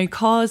cyclists. So, you know,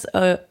 cars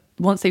are,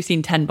 once they've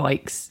seen 10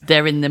 bikes,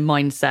 they're in the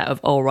mindset of,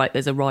 oh, right,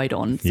 there's a ride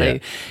on. So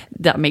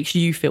that makes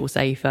you feel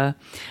safer.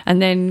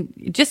 And then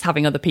just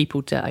having other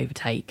people to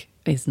overtake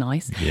is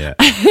nice. Yeah.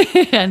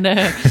 and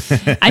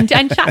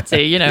chat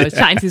to, you know, I was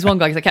chatting to this one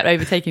guy because I kept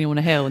overtaking him on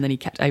a hill and then he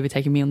kept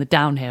overtaking me on the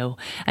downhill.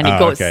 And it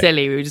got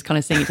silly. We were just kind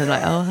of singing to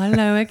like, oh,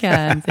 hello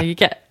again. So you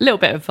get a little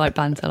bit of like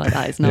banter like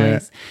that. It's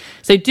nice.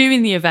 So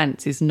doing the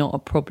events is not a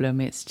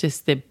problem. It's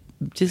just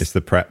it's the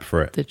prep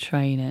for it, the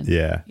training.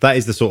 Yeah, that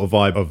is the sort of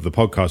vibe of the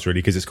podcast, really,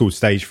 because it's called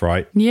Stage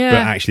Fright. Yeah, but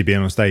actually being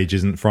on stage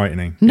isn't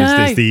frightening.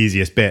 No. It's the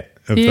easiest bit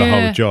of the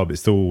whole job.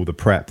 It's all the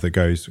prep that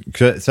goes.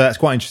 So that's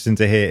quite interesting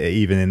to hear.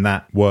 Even in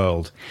that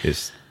world,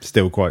 it's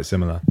still quite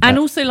similar. And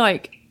also,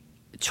 like,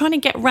 trying to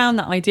get around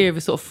that idea of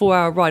a sort of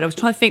 4-hour ride. I was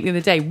trying to think the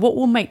other day, what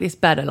will make this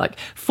better? Like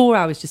 4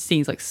 hours just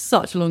seems like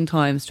such a long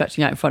time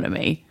stretching out in front of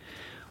me.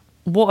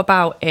 What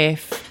about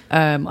if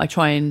I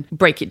try and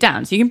break it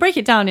down? So you can break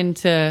it down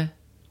into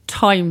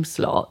time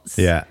slots,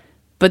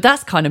 but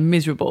that's kind of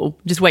miserable,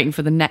 just waiting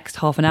for the next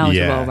half an hour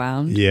to roll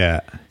around.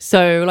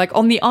 So like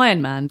on the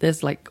Ironman,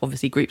 there's like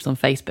obviously groups on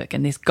Facebook,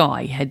 and this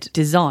guy had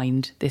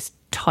designed this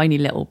tiny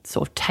little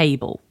sort of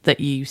table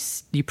that you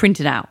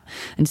printed out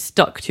and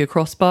stuck to your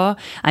crossbar,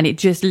 and it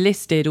just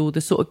listed all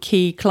the sort of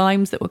key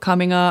climbs that were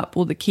coming up,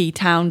 all the key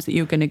towns that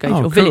you were going to go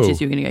through, or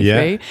villages you were going to go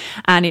through,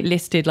 and it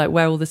listed like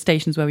where all the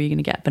stations where you were going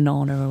to get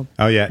banana or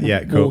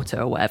water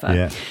or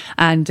whatever.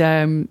 And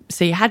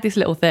so you had this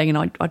little thing,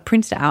 and I'd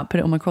printed it out, put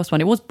it on my crossbar,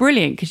 and it was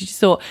brilliant because you just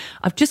thought,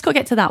 I've just got to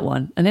get to that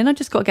one, and then I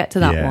just got to get to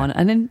that one,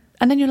 and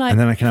then you're like, and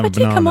then I can have a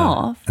banana, them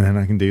off, and then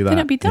I can do that. Then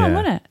it'd be done,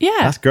 wouldn't it? Yeah,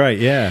 that's great.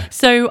 Yeah.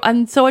 So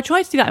I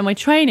tried to do that in my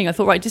training. I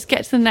thought, right, just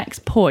get to the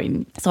next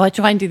point. So I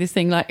try and do this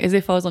thing like as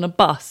if I was on a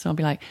bus. So I'll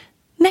be like,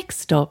 next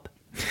stop,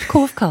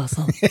 Corfe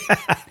Castle.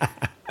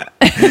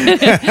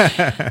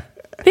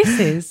 This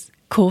is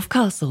Corfe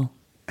Castle.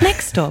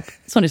 Next stop.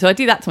 So I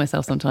do that to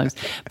myself sometimes.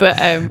 But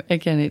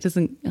again, it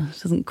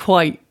doesn't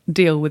quite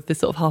deal with the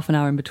sort of half an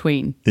hour in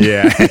between.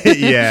 Yeah.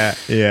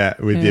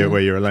 With you,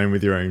 where you're alone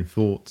with your own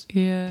thoughts.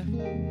 Yeah.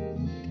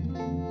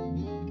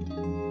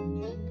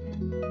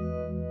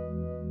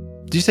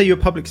 Did you say you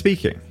were public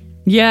speaking?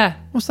 Yeah.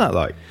 What's that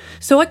like?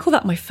 So I call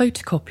that my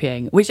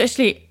photocopying, which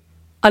actually,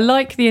 I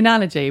like the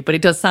analogy, but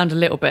it does sound a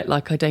little bit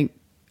like I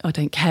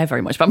don't care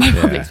very much about my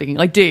public speaking.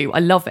 I do. I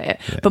love it.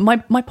 Yeah. But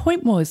my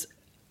point was,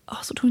 I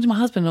was talking to my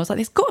husband and I was like,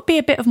 there's got to be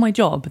a bit of my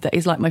job that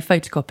is like my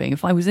photocopying.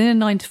 If I was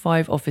in a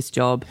 9-to-5 office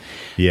job,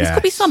 there's got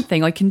to be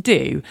something I can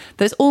do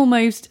that's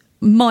almost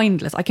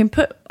mindless. I can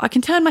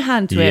turn my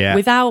hand to it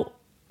without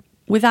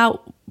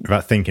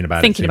thinking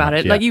about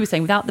it. Like you were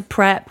saying, without the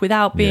prep,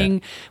 without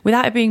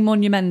it being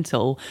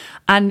monumental.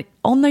 And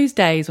on those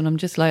days when I'm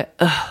just like,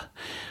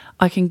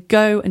 I can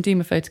go and do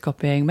my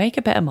photocopying, make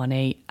a bit of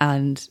money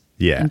and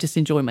just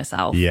enjoy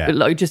myself.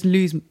 Like just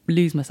lose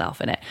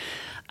myself in it.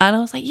 And I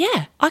was like,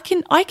 I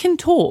can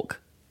talk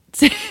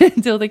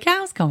until the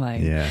cows come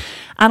home. Yeah.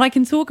 And I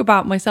can talk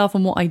about myself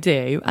and what I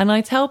do. And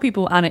I tell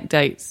people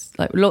anecdotes.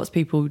 Like lots of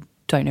people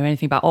don't know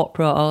anything about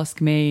opera,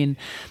 ask me. And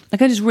I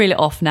can just reel it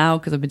off now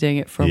because I've been doing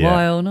it for a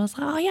while. And I was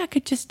like, I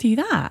could just do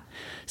that.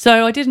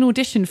 So I did an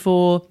audition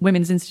for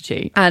Women's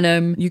Institute.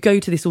 And you go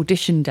to this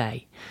audition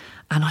day.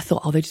 And I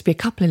thought, there'll just be a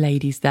couple of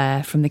ladies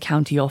there from the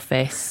county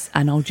office.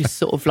 And I'll just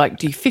sort of like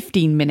do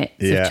 15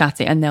 minutes of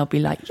chatting. And they'll be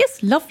like,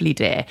 yes, lovely,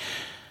 dear.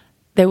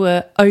 There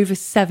were over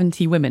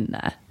 70 women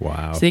there.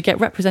 Wow. So you get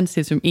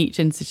representatives from each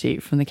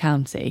institute from the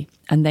county,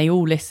 and they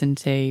all listen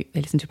to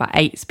about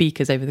 8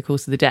 speakers over the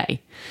course of the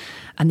day,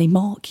 and they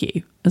mark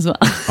you as well.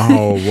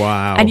 Oh,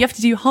 wow. And you have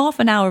to do half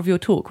an hour of your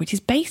talk, which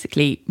is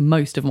basically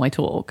most of my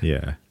talk.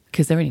 Yeah.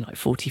 Because they're only like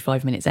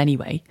 45 minutes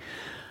anyway.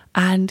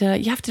 And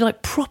you have to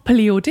like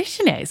properly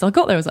audition it. So I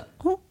got there, I was like,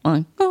 oh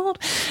my God.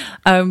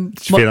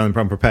 Did you feel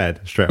unprepared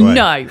straight away?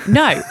 No.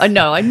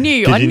 I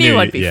knew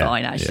I'd be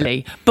fine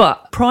actually. Yeah.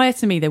 But prior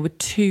to me, there were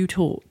 2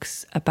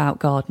 talks about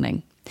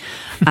gardening.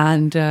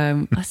 And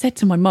I said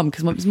to my mum,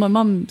 because my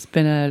mum's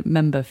been a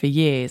member for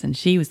years, and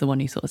she was the one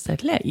who sort of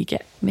said, look, you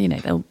get,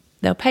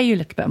 they'll pay you a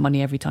little bit of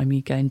money every time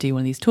you go and do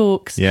one of these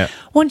talks. Yeah.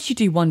 Once you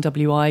do one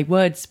WI,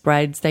 word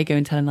spreads, they go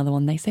and tell another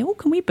one, they say,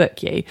 can we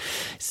book you?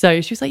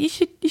 So she was like, you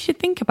should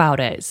think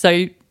about it.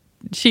 So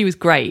she was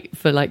great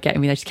for like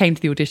getting me there. She came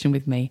to the audition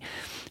with me.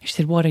 She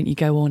said, why don't you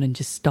go on and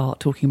just start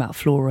talking about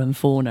flora and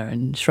fauna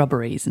and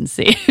shrubberies and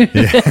see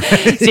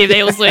if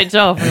they all switch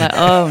off. I'm like,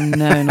 oh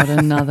no, not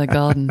another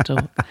garden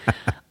talk.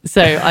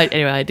 So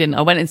I didn't.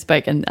 I went and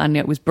spoke, and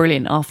it was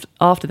brilliant.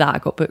 After that, I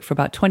got booked for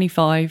about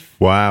 25.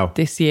 Wow.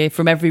 This year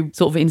from every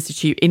sort of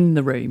institute in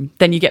the room.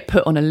 Then you get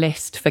put on a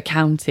list for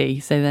county.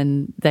 So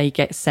then they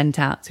get sent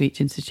out to each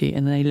institute,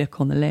 and they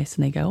look on the list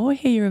and they go, "Oh, I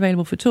hear you're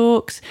available for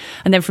talks."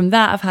 And then from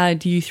that, I've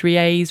had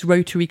U3As,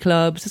 Rotary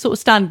clubs, the sort of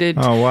standard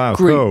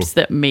groups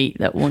that meet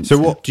that want. So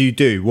what do you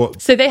do?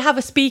 So they have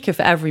a speaker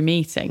for every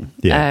meeting.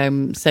 Yeah.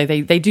 So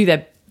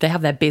they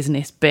have their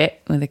business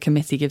bit where the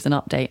committee gives an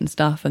update and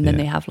stuff, and then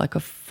they have like a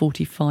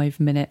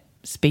 45-minute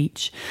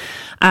speech.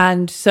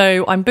 And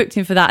so I'm booked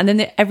in for that. And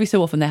then every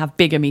so often they have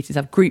bigger meetings,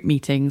 have group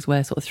meetings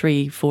where sort of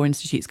 3-4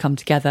 institutes come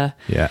together.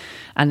 Yeah.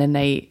 And then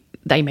they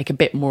make a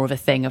bit more of a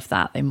thing of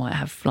that. They might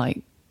have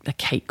like a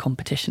cake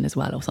competition as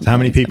well or something. So how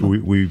many people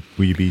will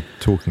you be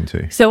talking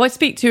to? So I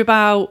speak to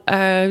about,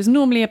 it was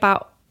normally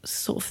about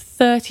sort of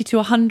 30 to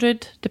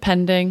 100,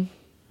 depending.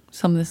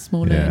 Some of the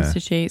smaller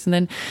institutes,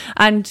 so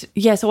I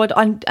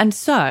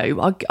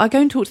go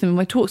and talk to them.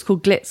 My talk's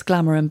called Glitz,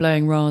 Glamour and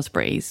Blowing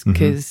Raspberries,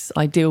 because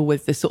I deal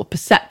with the sort of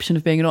perception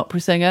of being an opera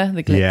singer,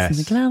 the glitz and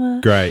the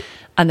glamour. Great.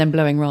 And then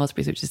Blowing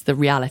Raspberries, which is the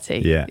reality,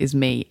 is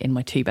me in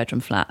my 2-bedroom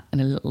flat in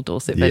a little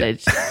Dorset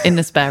village in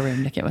the spare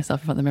room, looking at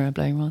myself in front of the mirror,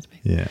 blowing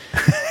raspberries. Yeah.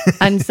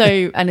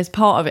 and as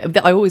part of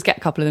it, I always get a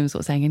couple of them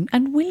sort of saying,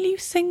 "And will you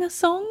sing a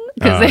song?"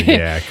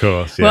 Yeah, of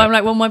course. Yeah. Well, I'm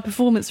like, my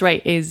performance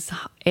rate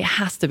it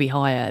has to be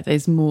higher.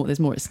 There's more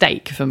at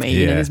stake for me.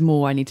 You know, there's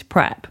more I need to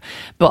prep.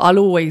 But I'll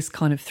always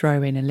kind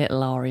throw in a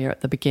little aria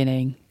at the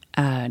beginning.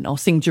 And I'll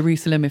sing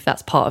Jerusalem if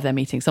that's part of their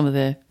meeting. Some of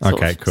the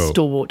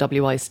stalwart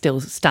WIs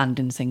still stand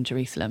and sing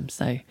Jerusalem.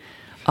 So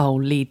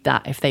I'll lead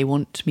that if they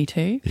want me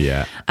to.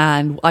 Yeah.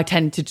 And I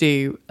tend to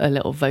do a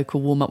little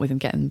vocal warm-up with them,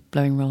 getting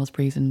Blowing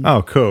Raspberries. And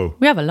oh, cool.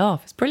 We have a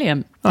laugh. It's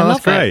brilliant. Oh,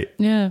 that's great.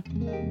 Yeah.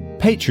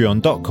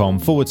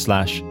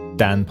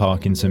 Patreon.com/Dan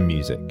Parkinson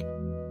Music.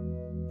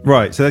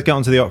 Right, so let's get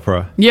on to the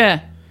opera. Yeah.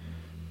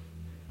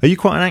 Are you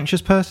quite an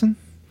anxious person?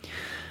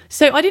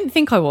 So I didn't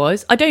think I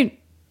was. I don't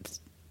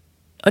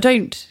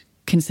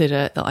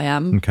consider that I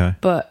am. Okay.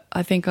 But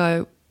I think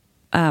I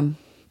am.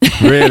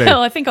 Really?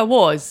 I think I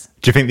was.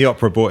 Do you think the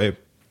opera brought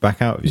it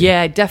back out of you?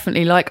 Yeah,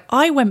 definitely. Like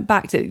I went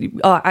back to...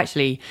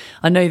 actually,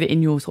 I know that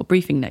in your sort of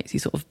briefing notes,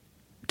 you sort of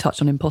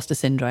touched on imposter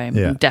syndrome.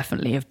 Yeah. And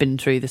definitely have been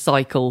through the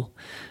cycle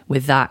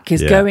with that.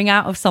 Because going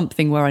out of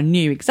something where I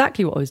knew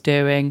exactly what I was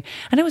doing,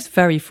 and it was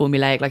very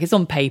formulaic, like it's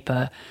on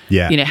paper,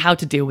 you know, how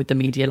to deal with the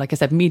media. Like I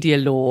said, media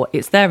law,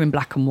 it's there in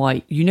black and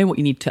white. You know what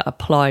you need to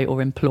apply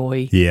or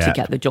employ to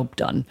get the job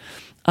done.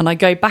 And I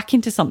go back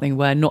into something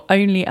where not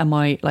only am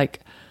I like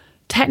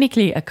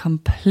technically a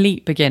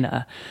complete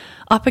beginner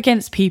up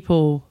against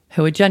people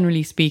who are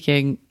generally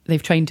speaking,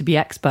 they've trained to be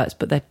experts,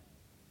 but they're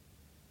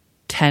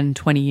 10,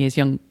 20 years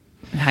young.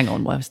 Hang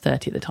on, well, I was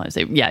 30 at the time.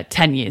 So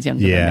 10 years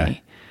younger than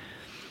me.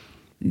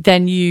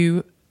 Then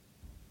you're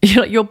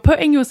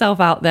putting yourself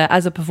out there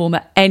as a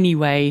performer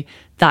anyway.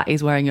 That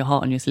is wearing your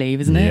heart on your sleeve,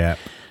 isn't it? Yeah.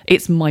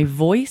 It's my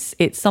voice.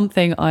 It's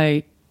something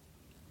I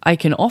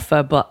can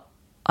offer, but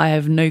I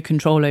have no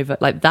control over.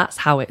 Like that's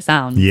how it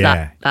sounds.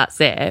 Yeah. That's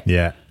it.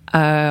 Yeah.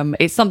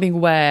 It's something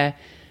where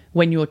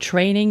when you're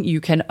training, you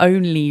can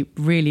only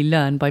really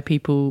learn by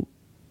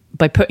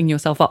putting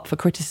yourself up for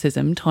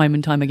criticism time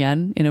and time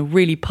again in a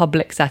really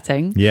public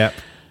setting. Yeah.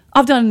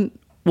 I've done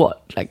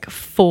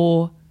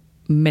 4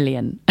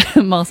 million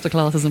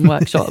masterclasses and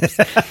workshops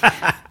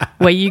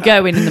where you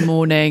go in the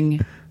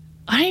morning.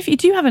 I don't know if you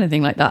do have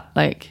anything like that.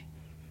 Like,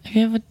 have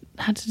you ever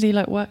had to do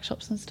like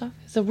workshops and stuff?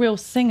 It's a real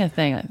singer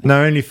thing, I think.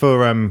 No, only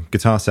for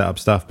guitar setup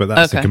stuff, but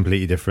that's a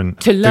completely different...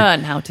 To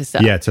learn how to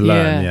set. Yeah, to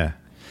learn, yeah.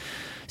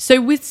 So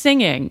with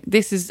singing,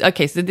 this is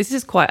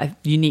quite a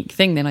unique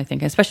thing then, I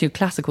think, especially with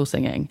classical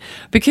singing.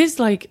 Because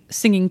like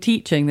singing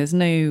teaching, there's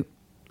no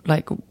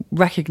like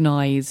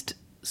recognised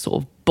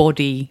sort of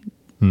body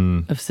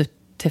of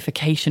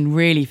certification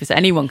really. For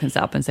anyone can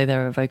set up and say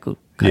they're a vocal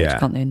coach,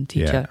 can't they, and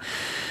teacher. Yeah.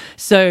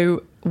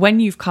 So when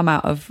kids have come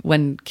out of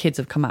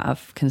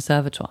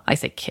conservatoire, I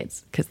say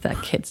kids because they're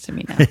kids to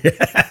me now.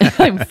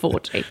 I'm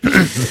 40.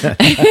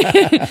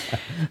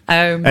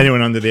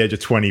 Anyone under the age of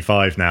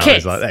 25 now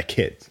is like, they're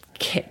kids.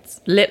 Kids,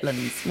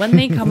 Litlands, when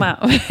they come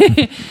out of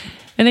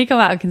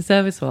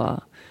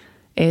conservatoire,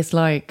 it's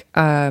like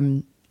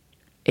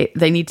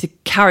they need to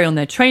carry on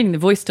their training. The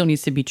voice still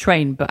needs to be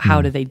trained, but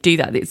how do they do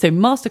that? So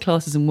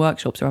masterclasses and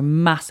workshops are a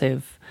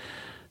massive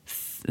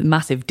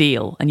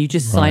deal, and you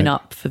just sign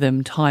up for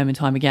them time and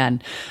time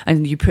again,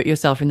 and you put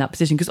yourself in that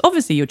position because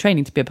obviously you're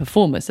training to be a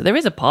performer, so there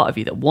is a part of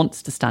you that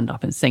wants to stand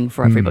up and sing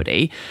for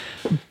everybody,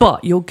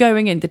 but you're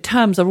going in, the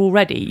terms are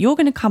already, you're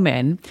going to come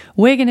in,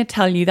 we're going to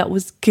tell you that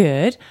was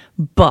good,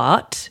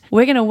 but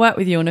we're going to work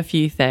with you on a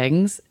few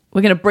things,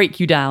 we're going to break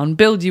you down,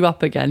 build you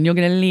up again, you're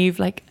going to leave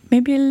like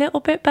maybe a little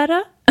bit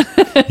better.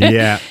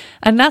 Yeah.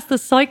 And that's the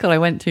cycle I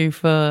went through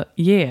for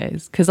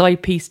years because I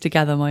pieced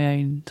together my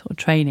own sort of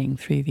training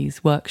through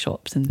these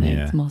workshops and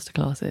things,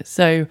 masterclasses.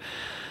 So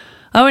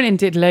I went and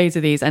did loads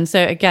of these. And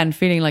so again,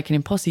 feeling like an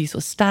imposter, you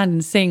sort of stand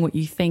and sing what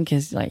you think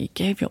is like you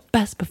gave your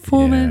best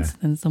performance.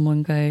 And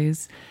someone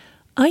goes,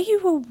 "Are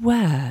you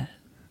aware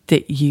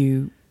that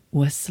you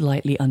were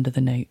slightly under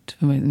the note.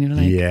 And you're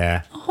like,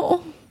 yeah.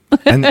 Oh.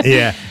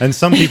 and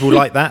some people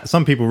like that.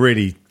 Some people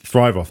really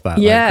thrive off that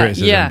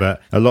criticism,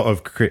 but a lot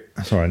of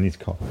sorry, I need to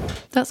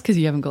cough. That's because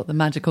you haven't got the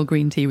magical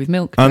green tea with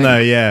milk. Oh no,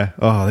 yeah.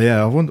 Oh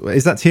yeah. I wonder,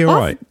 is that tea all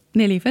right?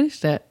 Nearly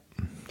finished it.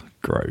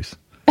 Gross.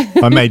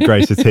 I made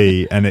Grace a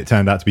tea and it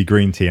turned out to be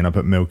green tea and I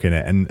put milk in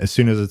it, and as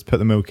soon as I put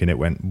the milk in it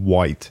went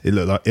white. It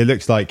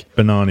looks like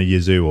banana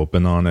yuzu or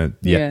banana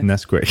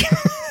Nesquik.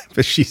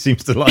 But she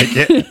seems to like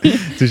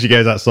it. So she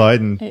goes outside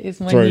and it is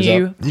my throws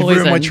new up. You've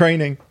ruined my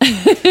training.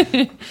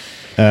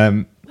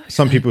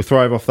 Some people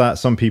thrive off that.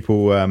 Some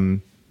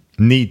people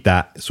need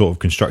that sort of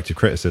constructive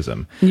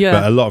criticism. Yeah.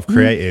 But a lot of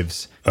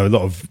creatives, a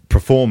lot of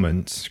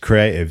performance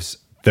creatives,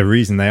 the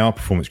reason they are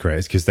performance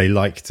creators because they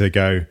like to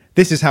go,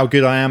 this is how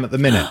good I am at the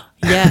minute.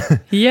 Yeah.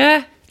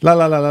 Yeah. La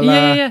la la la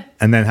la. Yeah.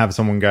 And then have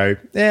someone go,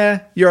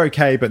 yeah, you're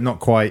okay, but not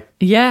quite.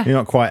 Yeah. You're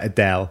not quite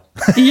Adele.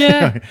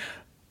 Yeah.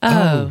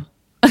 Oh.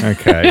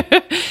 Okay.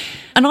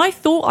 And I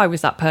thought I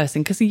was that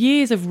person because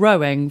years of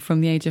rowing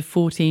from the age of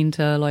 14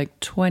 to like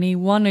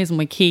 21 is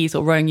my key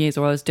sort of rowing years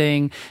where I was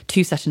doing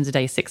 2 sessions a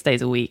day, 6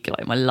 days a week.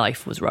 Like my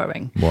life was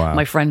rowing. Wow.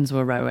 My friends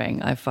were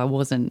rowing. If I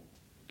wasn't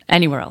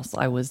anywhere else,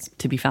 I was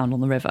to be found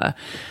on the river.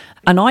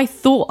 And I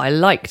thought I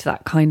liked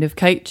that kind of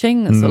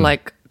coaching. Sort of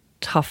like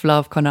tough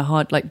love, kind of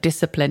hard, like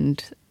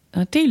disciplined.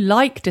 I do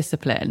like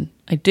discipline.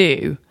 I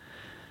do.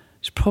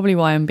 It's probably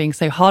why I'm being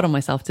so hard on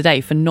myself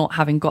today for not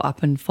having got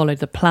up and followed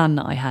the plan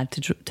that I had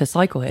to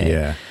cycle here.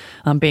 Yeah.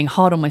 I'm being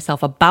hard on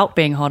myself about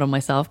being hard on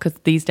myself because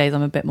these days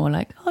I'm a bit more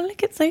like, oh,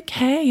 look, it's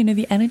okay. You know,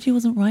 the energy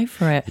wasn't right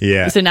for it.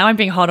 Yeah. So now I'm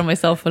being hard on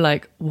myself for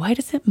like, why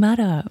does it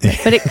matter?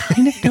 But it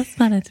kind of does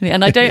matter to me.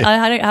 And I don't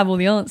have all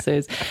the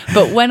answers.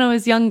 But when I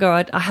was younger,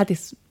 I had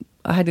this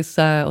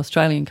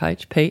Australian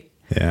coach, Pete.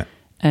 Yeah.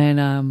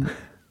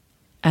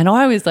 And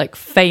I was like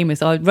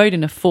famous. I rode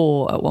in a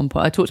 4 at one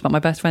point. I talked about my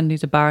best friend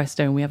who's a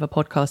barrister and we have a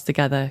podcast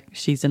together.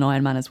 She's an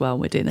Ironman as well.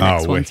 We're doing the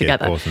next one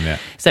together. Awesome, yeah.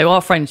 So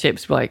our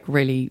friendships like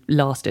really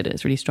lasted.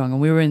 It's really strong. And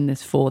we were in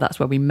this 4.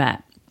 That's where we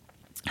met.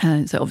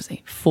 And so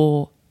obviously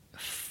 4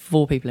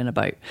 people in a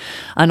boat.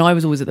 And I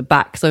was always at the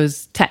back. So I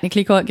was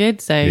technically quite good.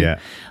 So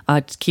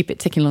I'd keep it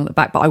ticking along at the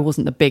back. But I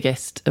wasn't the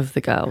biggest of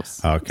the girls.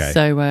 Okay.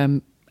 So,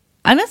 and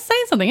that's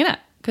saying something, innit?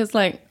 Because,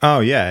 like,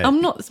 I'm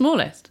not the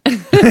smallest. For the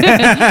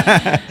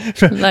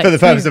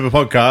purpose of a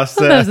podcast.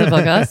 For the purpose of a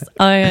podcast.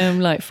 I am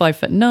like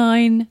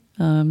 5'9",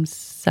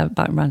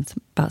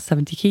 about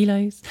 70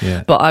 kilos.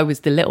 Yeah. But I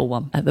was the little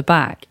one at the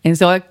back. And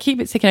so I keep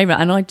it ticking over.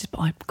 And I'm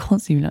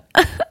constantly like,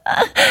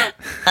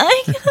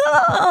 I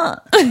can't.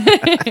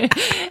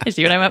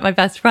 Actually, when I met my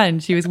best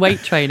friend, she was weight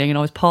training and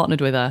I was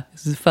partnered with her.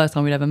 This was the first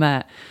time we'd ever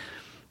met.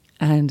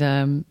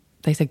 And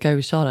they said, go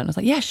with Charlotte. And I was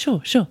like, yeah,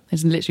 sure. I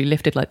just literally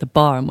lifted like the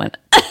bar and went,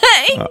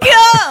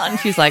 God! And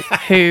she's like,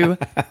 who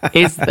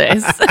is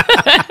this?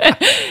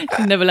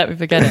 She never let me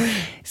forget it.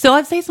 So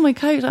I'd say to my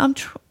coach, I'm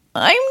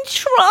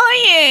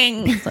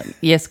trying. It's like,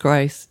 yes,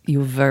 Grace,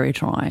 you're very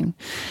trying.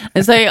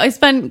 And so I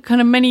spent kind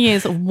of many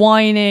years of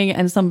whining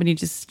and somebody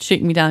just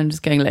shooting me down and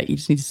just going, look, you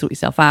just need to sort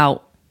yourself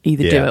out.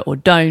 Either do it or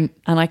don't.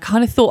 And I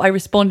kind of thought I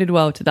responded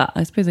well to that.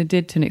 I suppose I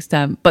did to an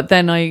extent. But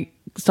then I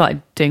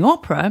started doing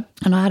opera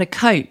and I had a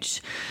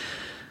coach.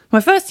 My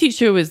first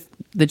teacher was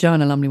the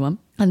Joanna Lumley one.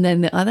 And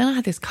then I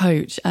had this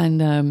coach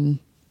and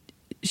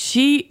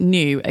she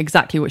knew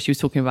exactly what she was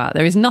talking about.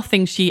 There is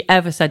nothing she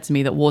ever said to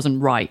me that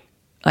wasn't right.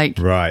 Like,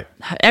 right.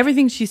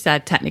 Everything she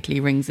said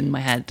technically rings in my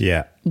head.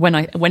 Yeah.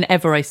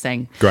 Whenever I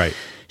sing. Great.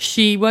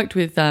 She worked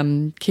with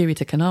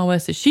Kirita Kanawa,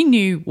 so she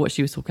knew what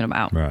she was talking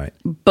about. Right.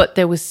 But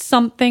there was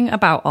something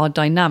about our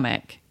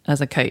dynamic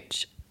as a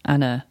coach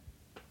and a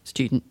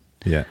student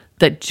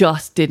that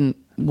just didn't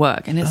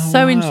work. And it's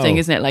interesting,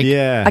 isn't it? Like,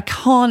 I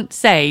can't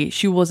say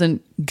she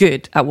wasn't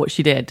good at what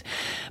she did,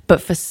 but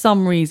for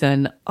some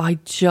reason I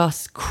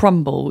just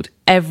crumbled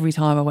every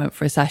time I went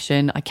for a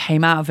session. I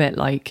came out of it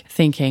like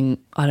thinking,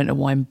 I don't know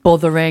why I'm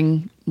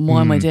bothering.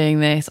 Why am I doing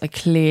this? I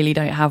clearly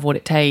don't have what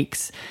it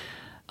takes.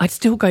 I'd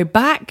still go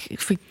back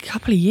for a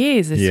couple of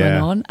years this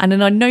went on. And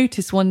then I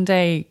noticed one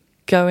day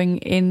going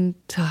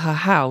into her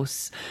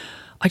house,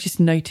 I just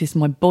noticed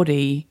my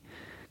body,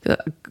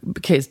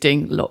 because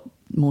doing a lot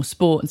more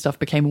sport and stuff,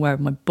 became aware of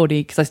my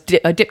body because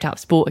I dipped out of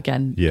sport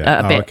again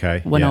a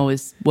bit when I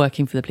was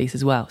working for the police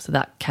as well. So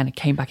that kind of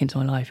came back into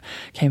my life,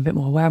 came a bit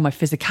more aware of my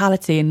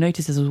physicality, and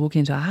noticed as I was walking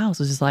into a house,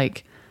 I was just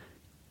like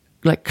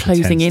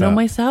closing in on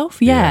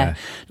myself.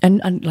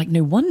 And like,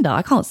 no wonder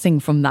I can't sing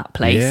from that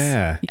place.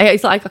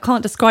 It's like I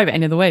can't describe it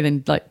any other way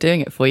than like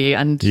doing it for you,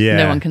 and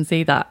no one can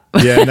see that.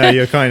 No,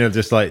 you're kind of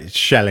just like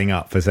shelling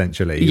up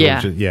essentially.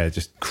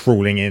 Just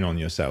crawling in on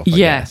yourself, I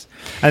guess.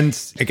 And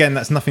again,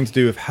 that's nothing to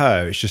do with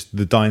her, it's just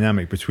the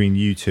dynamic between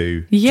you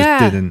two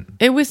just didn't.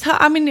 It was her,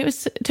 I mean, it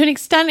was to an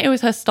extent it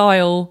was her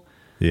style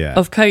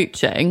of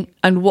coaching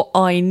and what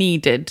I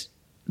needed.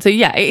 So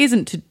it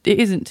isn't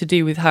to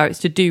do with her, it's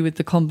to do with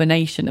the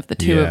combination of the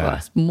two of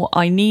us. And what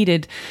I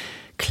needed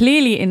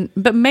clearly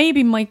but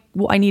maybe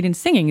what I need in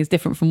singing is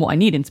different from what I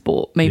need in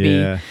sport,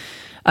 maybe.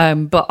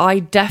 But I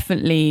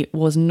definitely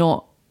was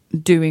not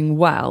doing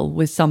well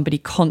with somebody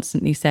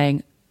constantly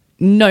saying,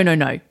 no,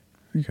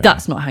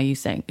 that's not how you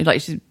sing.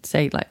 Like, she'd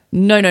say, like,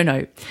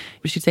 no.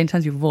 She'd say in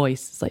terms of your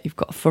voice, it's like you've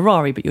got a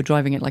Ferrari, but you're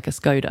driving it like a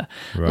Skoda.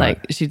 Right.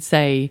 Like, she'd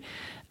say,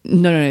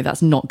 no,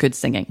 that's not good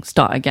singing.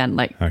 Start again.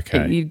 Like,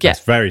 you get...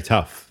 That's very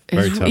tough.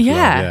 Very tough.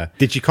 Yeah.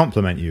 Did she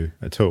compliment you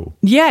at all?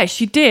 Yeah,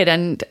 she did.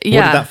 And What did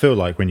that feel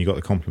like when you got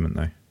the compliment,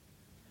 though?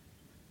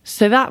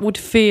 So that would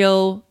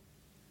feel...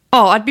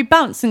 Oh, I'd be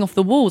bouncing off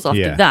the walls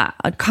after that.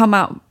 I'd come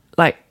out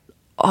like,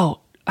 oh,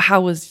 how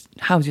was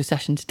your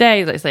session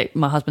today? Like, it's like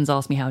my husband's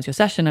asked me, how's your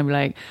session? I'd be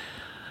like,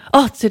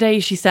 oh,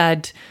 today she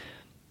said...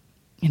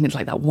 And it's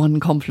like that one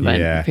compliment.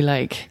 Yeah. I'd be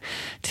like,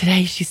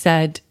 today she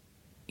said...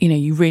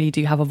 you really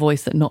do have a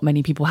voice that not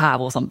many people have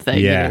or something.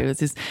 Yeah. It was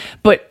just,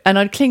 and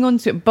I'd cling on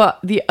to it. But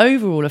the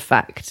overall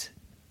effect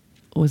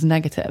was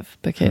negative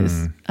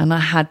and I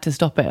had to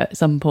stop it at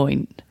some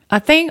point. I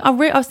think I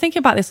was thinking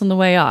about this on the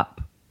way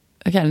up.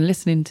 Again,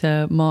 listening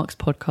to Mark's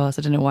podcast,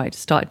 I don't know why it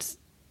just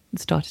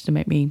started to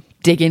make me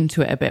dig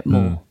into it a bit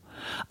more.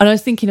 And I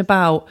was thinking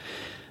about,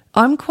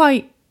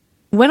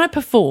 when I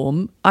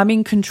perform, I'm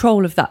in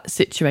control of that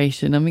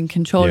situation. I'm in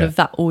control of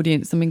that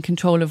audience. I'm in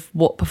control of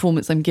what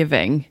performance I'm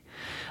giving.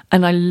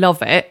 And I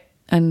love it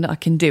and I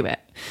can do it.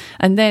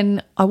 And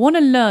then I want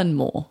to learn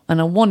more and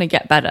I want to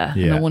get better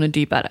and I want to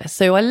do better.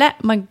 So I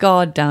let my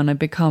guard down. I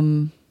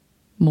become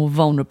more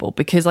vulnerable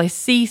because I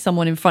see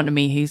someone in front of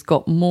me who's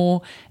got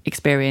more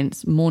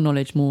experience, more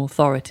knowledge, more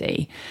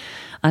authority.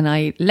 And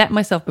I let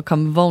myself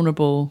become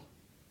vulnerable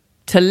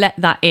to let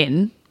that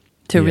in,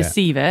 to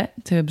receive it,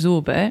 to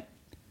absorb it.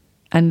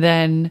 And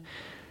then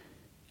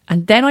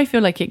I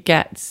feel like it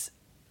gets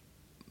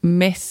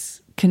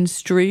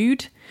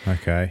misconstrued.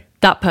 Okay.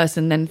 That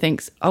person then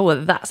thinks, oh,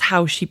 well, that's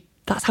how she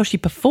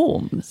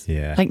performs.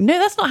 Yeah. Like, no,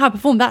 that's not how I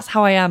perform. That's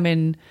how I am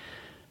in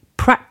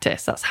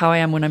practice. That's how I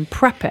am when I'm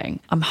prepping.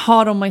 I'm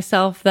hard on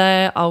myself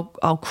there.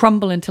 I'll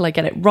crumble until I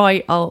get it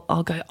right.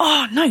 I'll go,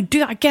 oh no, do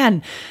that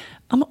again.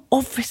 I'm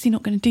obviously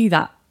not going to do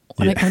that.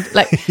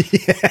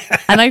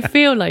 And I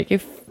feel like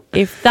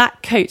if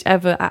that coach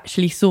ever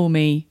actually saw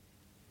me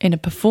in a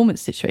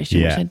performance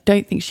situation, which I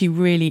don't think she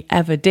really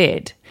ever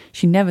did.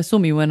 She never saw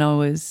me when I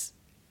was,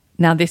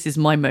 now this is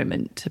my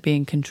moment to be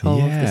in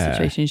control of the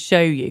situation and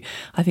show you.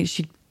 I think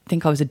she'd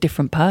think I was a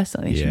different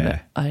person. I think she'd be like,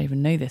 I don't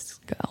even know this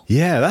girl.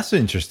 Yeah, that's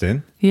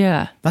interesting.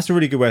 Yeah. That's a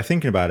really good way of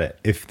thinking about it.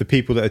 If the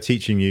people that are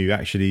teaching you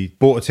actually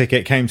bought a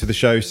ticket, came to the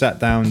show, sat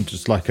down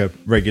just like a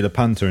regular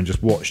punter and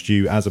just watched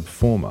you as a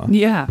performer,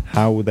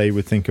 how they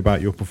would think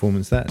about your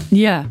performance then.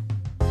 Yeah.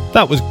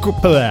 That was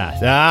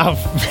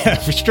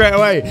straight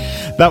away.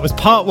 That was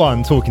part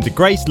 1 talking to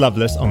Grace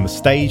Lovelass on the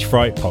Stage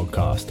Fright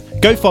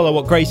podcast. Go follow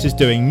what Grace is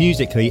doing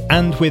musically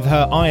and with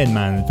her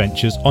Ironman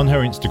adventures on her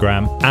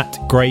Instagram at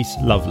Grace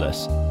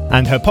Lovelass,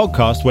 and her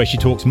podcast where she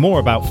talks more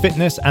about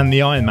fitness and the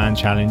Ironman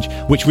challenge,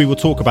 which we will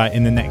talk about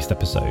in the next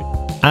episode,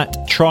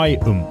 at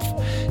Triumph,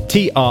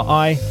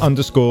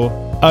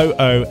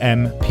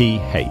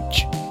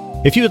 TRI_OOMPH.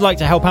 If you would like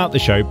to help out the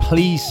show,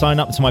 please sign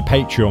up to my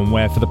Patreon,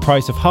 where for the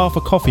price of half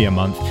a coffee a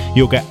month,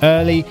 you'll get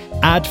early,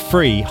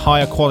 ad-free,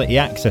 higher quality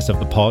access of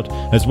the pod,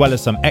 as well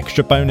as some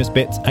extra bonus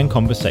bits and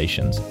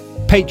conversations.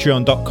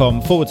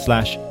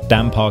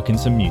 Patreon.com/Dan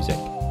Parkinson Music.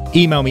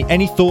 Email me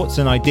any thoughts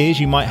and ideas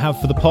you might have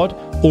for the pod,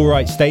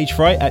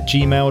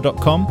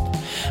 allrightstagefright@gmail.com,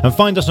 and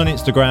find us on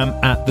Instagram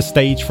at The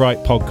Stage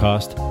Fright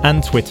Podcast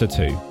and Twitter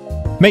too.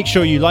 Make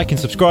sure you like and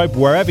subscribe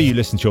wherever you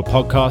listen to your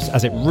podcast,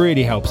 as it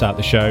really helps out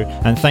the show.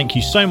 And thank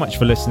you so much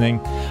for listening.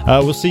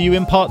 We'll see you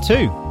in part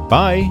 2.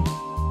 Bye.